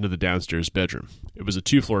collapsed into the downstairs bedroom. It was a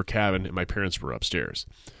 2-floor cabin and my parents were upstairs.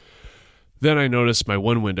 Then I noticed my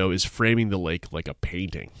one window is framing the lake like a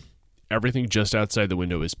painting. Everything just outside the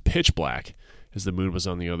window is pitch black, as the moon was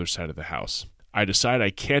on the other side of the house. I decide I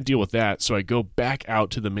can't deal with that, so I go back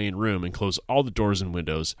out to the main room and close all the doors and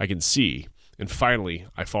windows I can see, and finally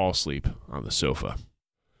I fall asleep on the sofa.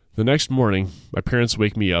 The next morning, my parents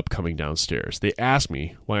wake me up coming downstairs. They ask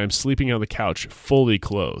me why I'm sleeping on the couch fully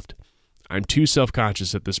clothed. I'm too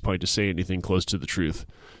self-conscious at this point to say anything close to the truth,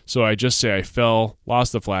 so I just say I fell,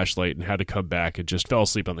 lost the flashlight, and had to come back and just fell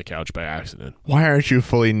asleep on the couch by accident. Why aren't you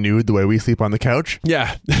fully nude the way we sleep on the couch?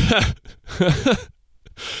 Yeah.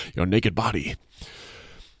 Your naked body.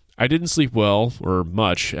 I didn't sleep well or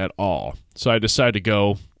much at all, so I decided to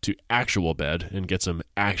go to actual bed and get some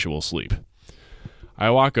actual sleep.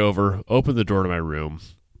 I walk over, open the door to my room,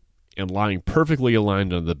 and lying perfectly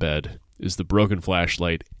aligned on the bed is the broken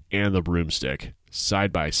flashlight and the broomstick,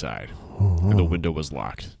 side by side, and the window was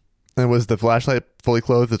locked. And was the flashlight fully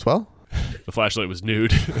clothed as well? The flashlight was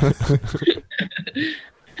nude.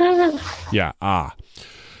 Yeah,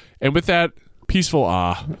 And with that peaceful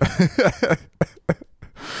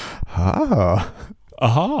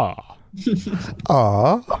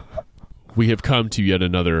we have come to yet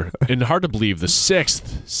another, and hard to believe, the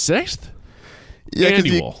sixth? Yeah,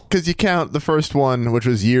 annual. Because you count the first one, which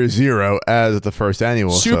was year 0, as the first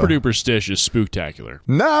annual. Super duper stitious, spooktacular.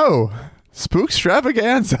 No!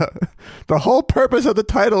 Spookstravaganza. The whole purpose of the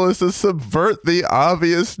title is to subvert the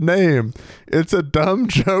obvious name. It's a dumb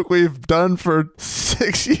joke we've done for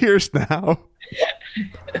 6 years now.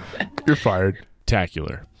 You're fired.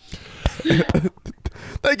 Tacular.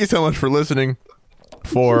 Thank you so much for listening,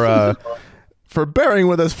 for bearing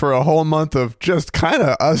with us for a whole month of just kind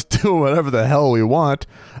of us doing whatever the hell we want.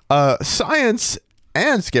 Science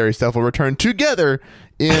and scary stuff will return together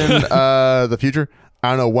in the future. I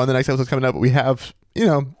don't know when the next episode's coming up, but we have,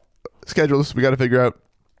 schedules we got to figure out.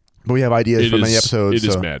 But we have ideas for many episodes. It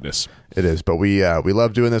is madness. It is, but we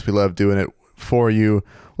love doing this. We love doing it for you.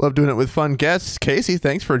 We love doing it with fun guests. Casey,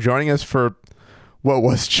 thanks for joining us for what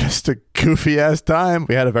was just a goofy-ass time.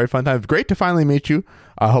 We had a very fun time. Great to finally meet you.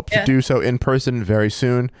 I hope to do so in person very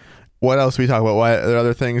soon. What else we talk about? What are there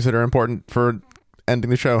other things that are important for ending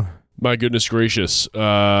the show? My goodness gracious.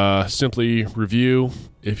 Simply review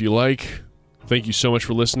if you like. Thank you so much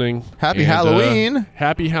for listening. Happy Halloween.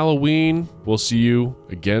 Happy Halloween. We'll see you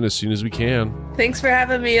again as soon as we can. Thanks for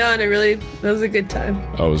having me on. That was a good time.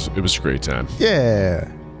 It was a great time. Yeah.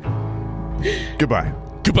 Goodbye.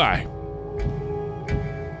 Goodbye.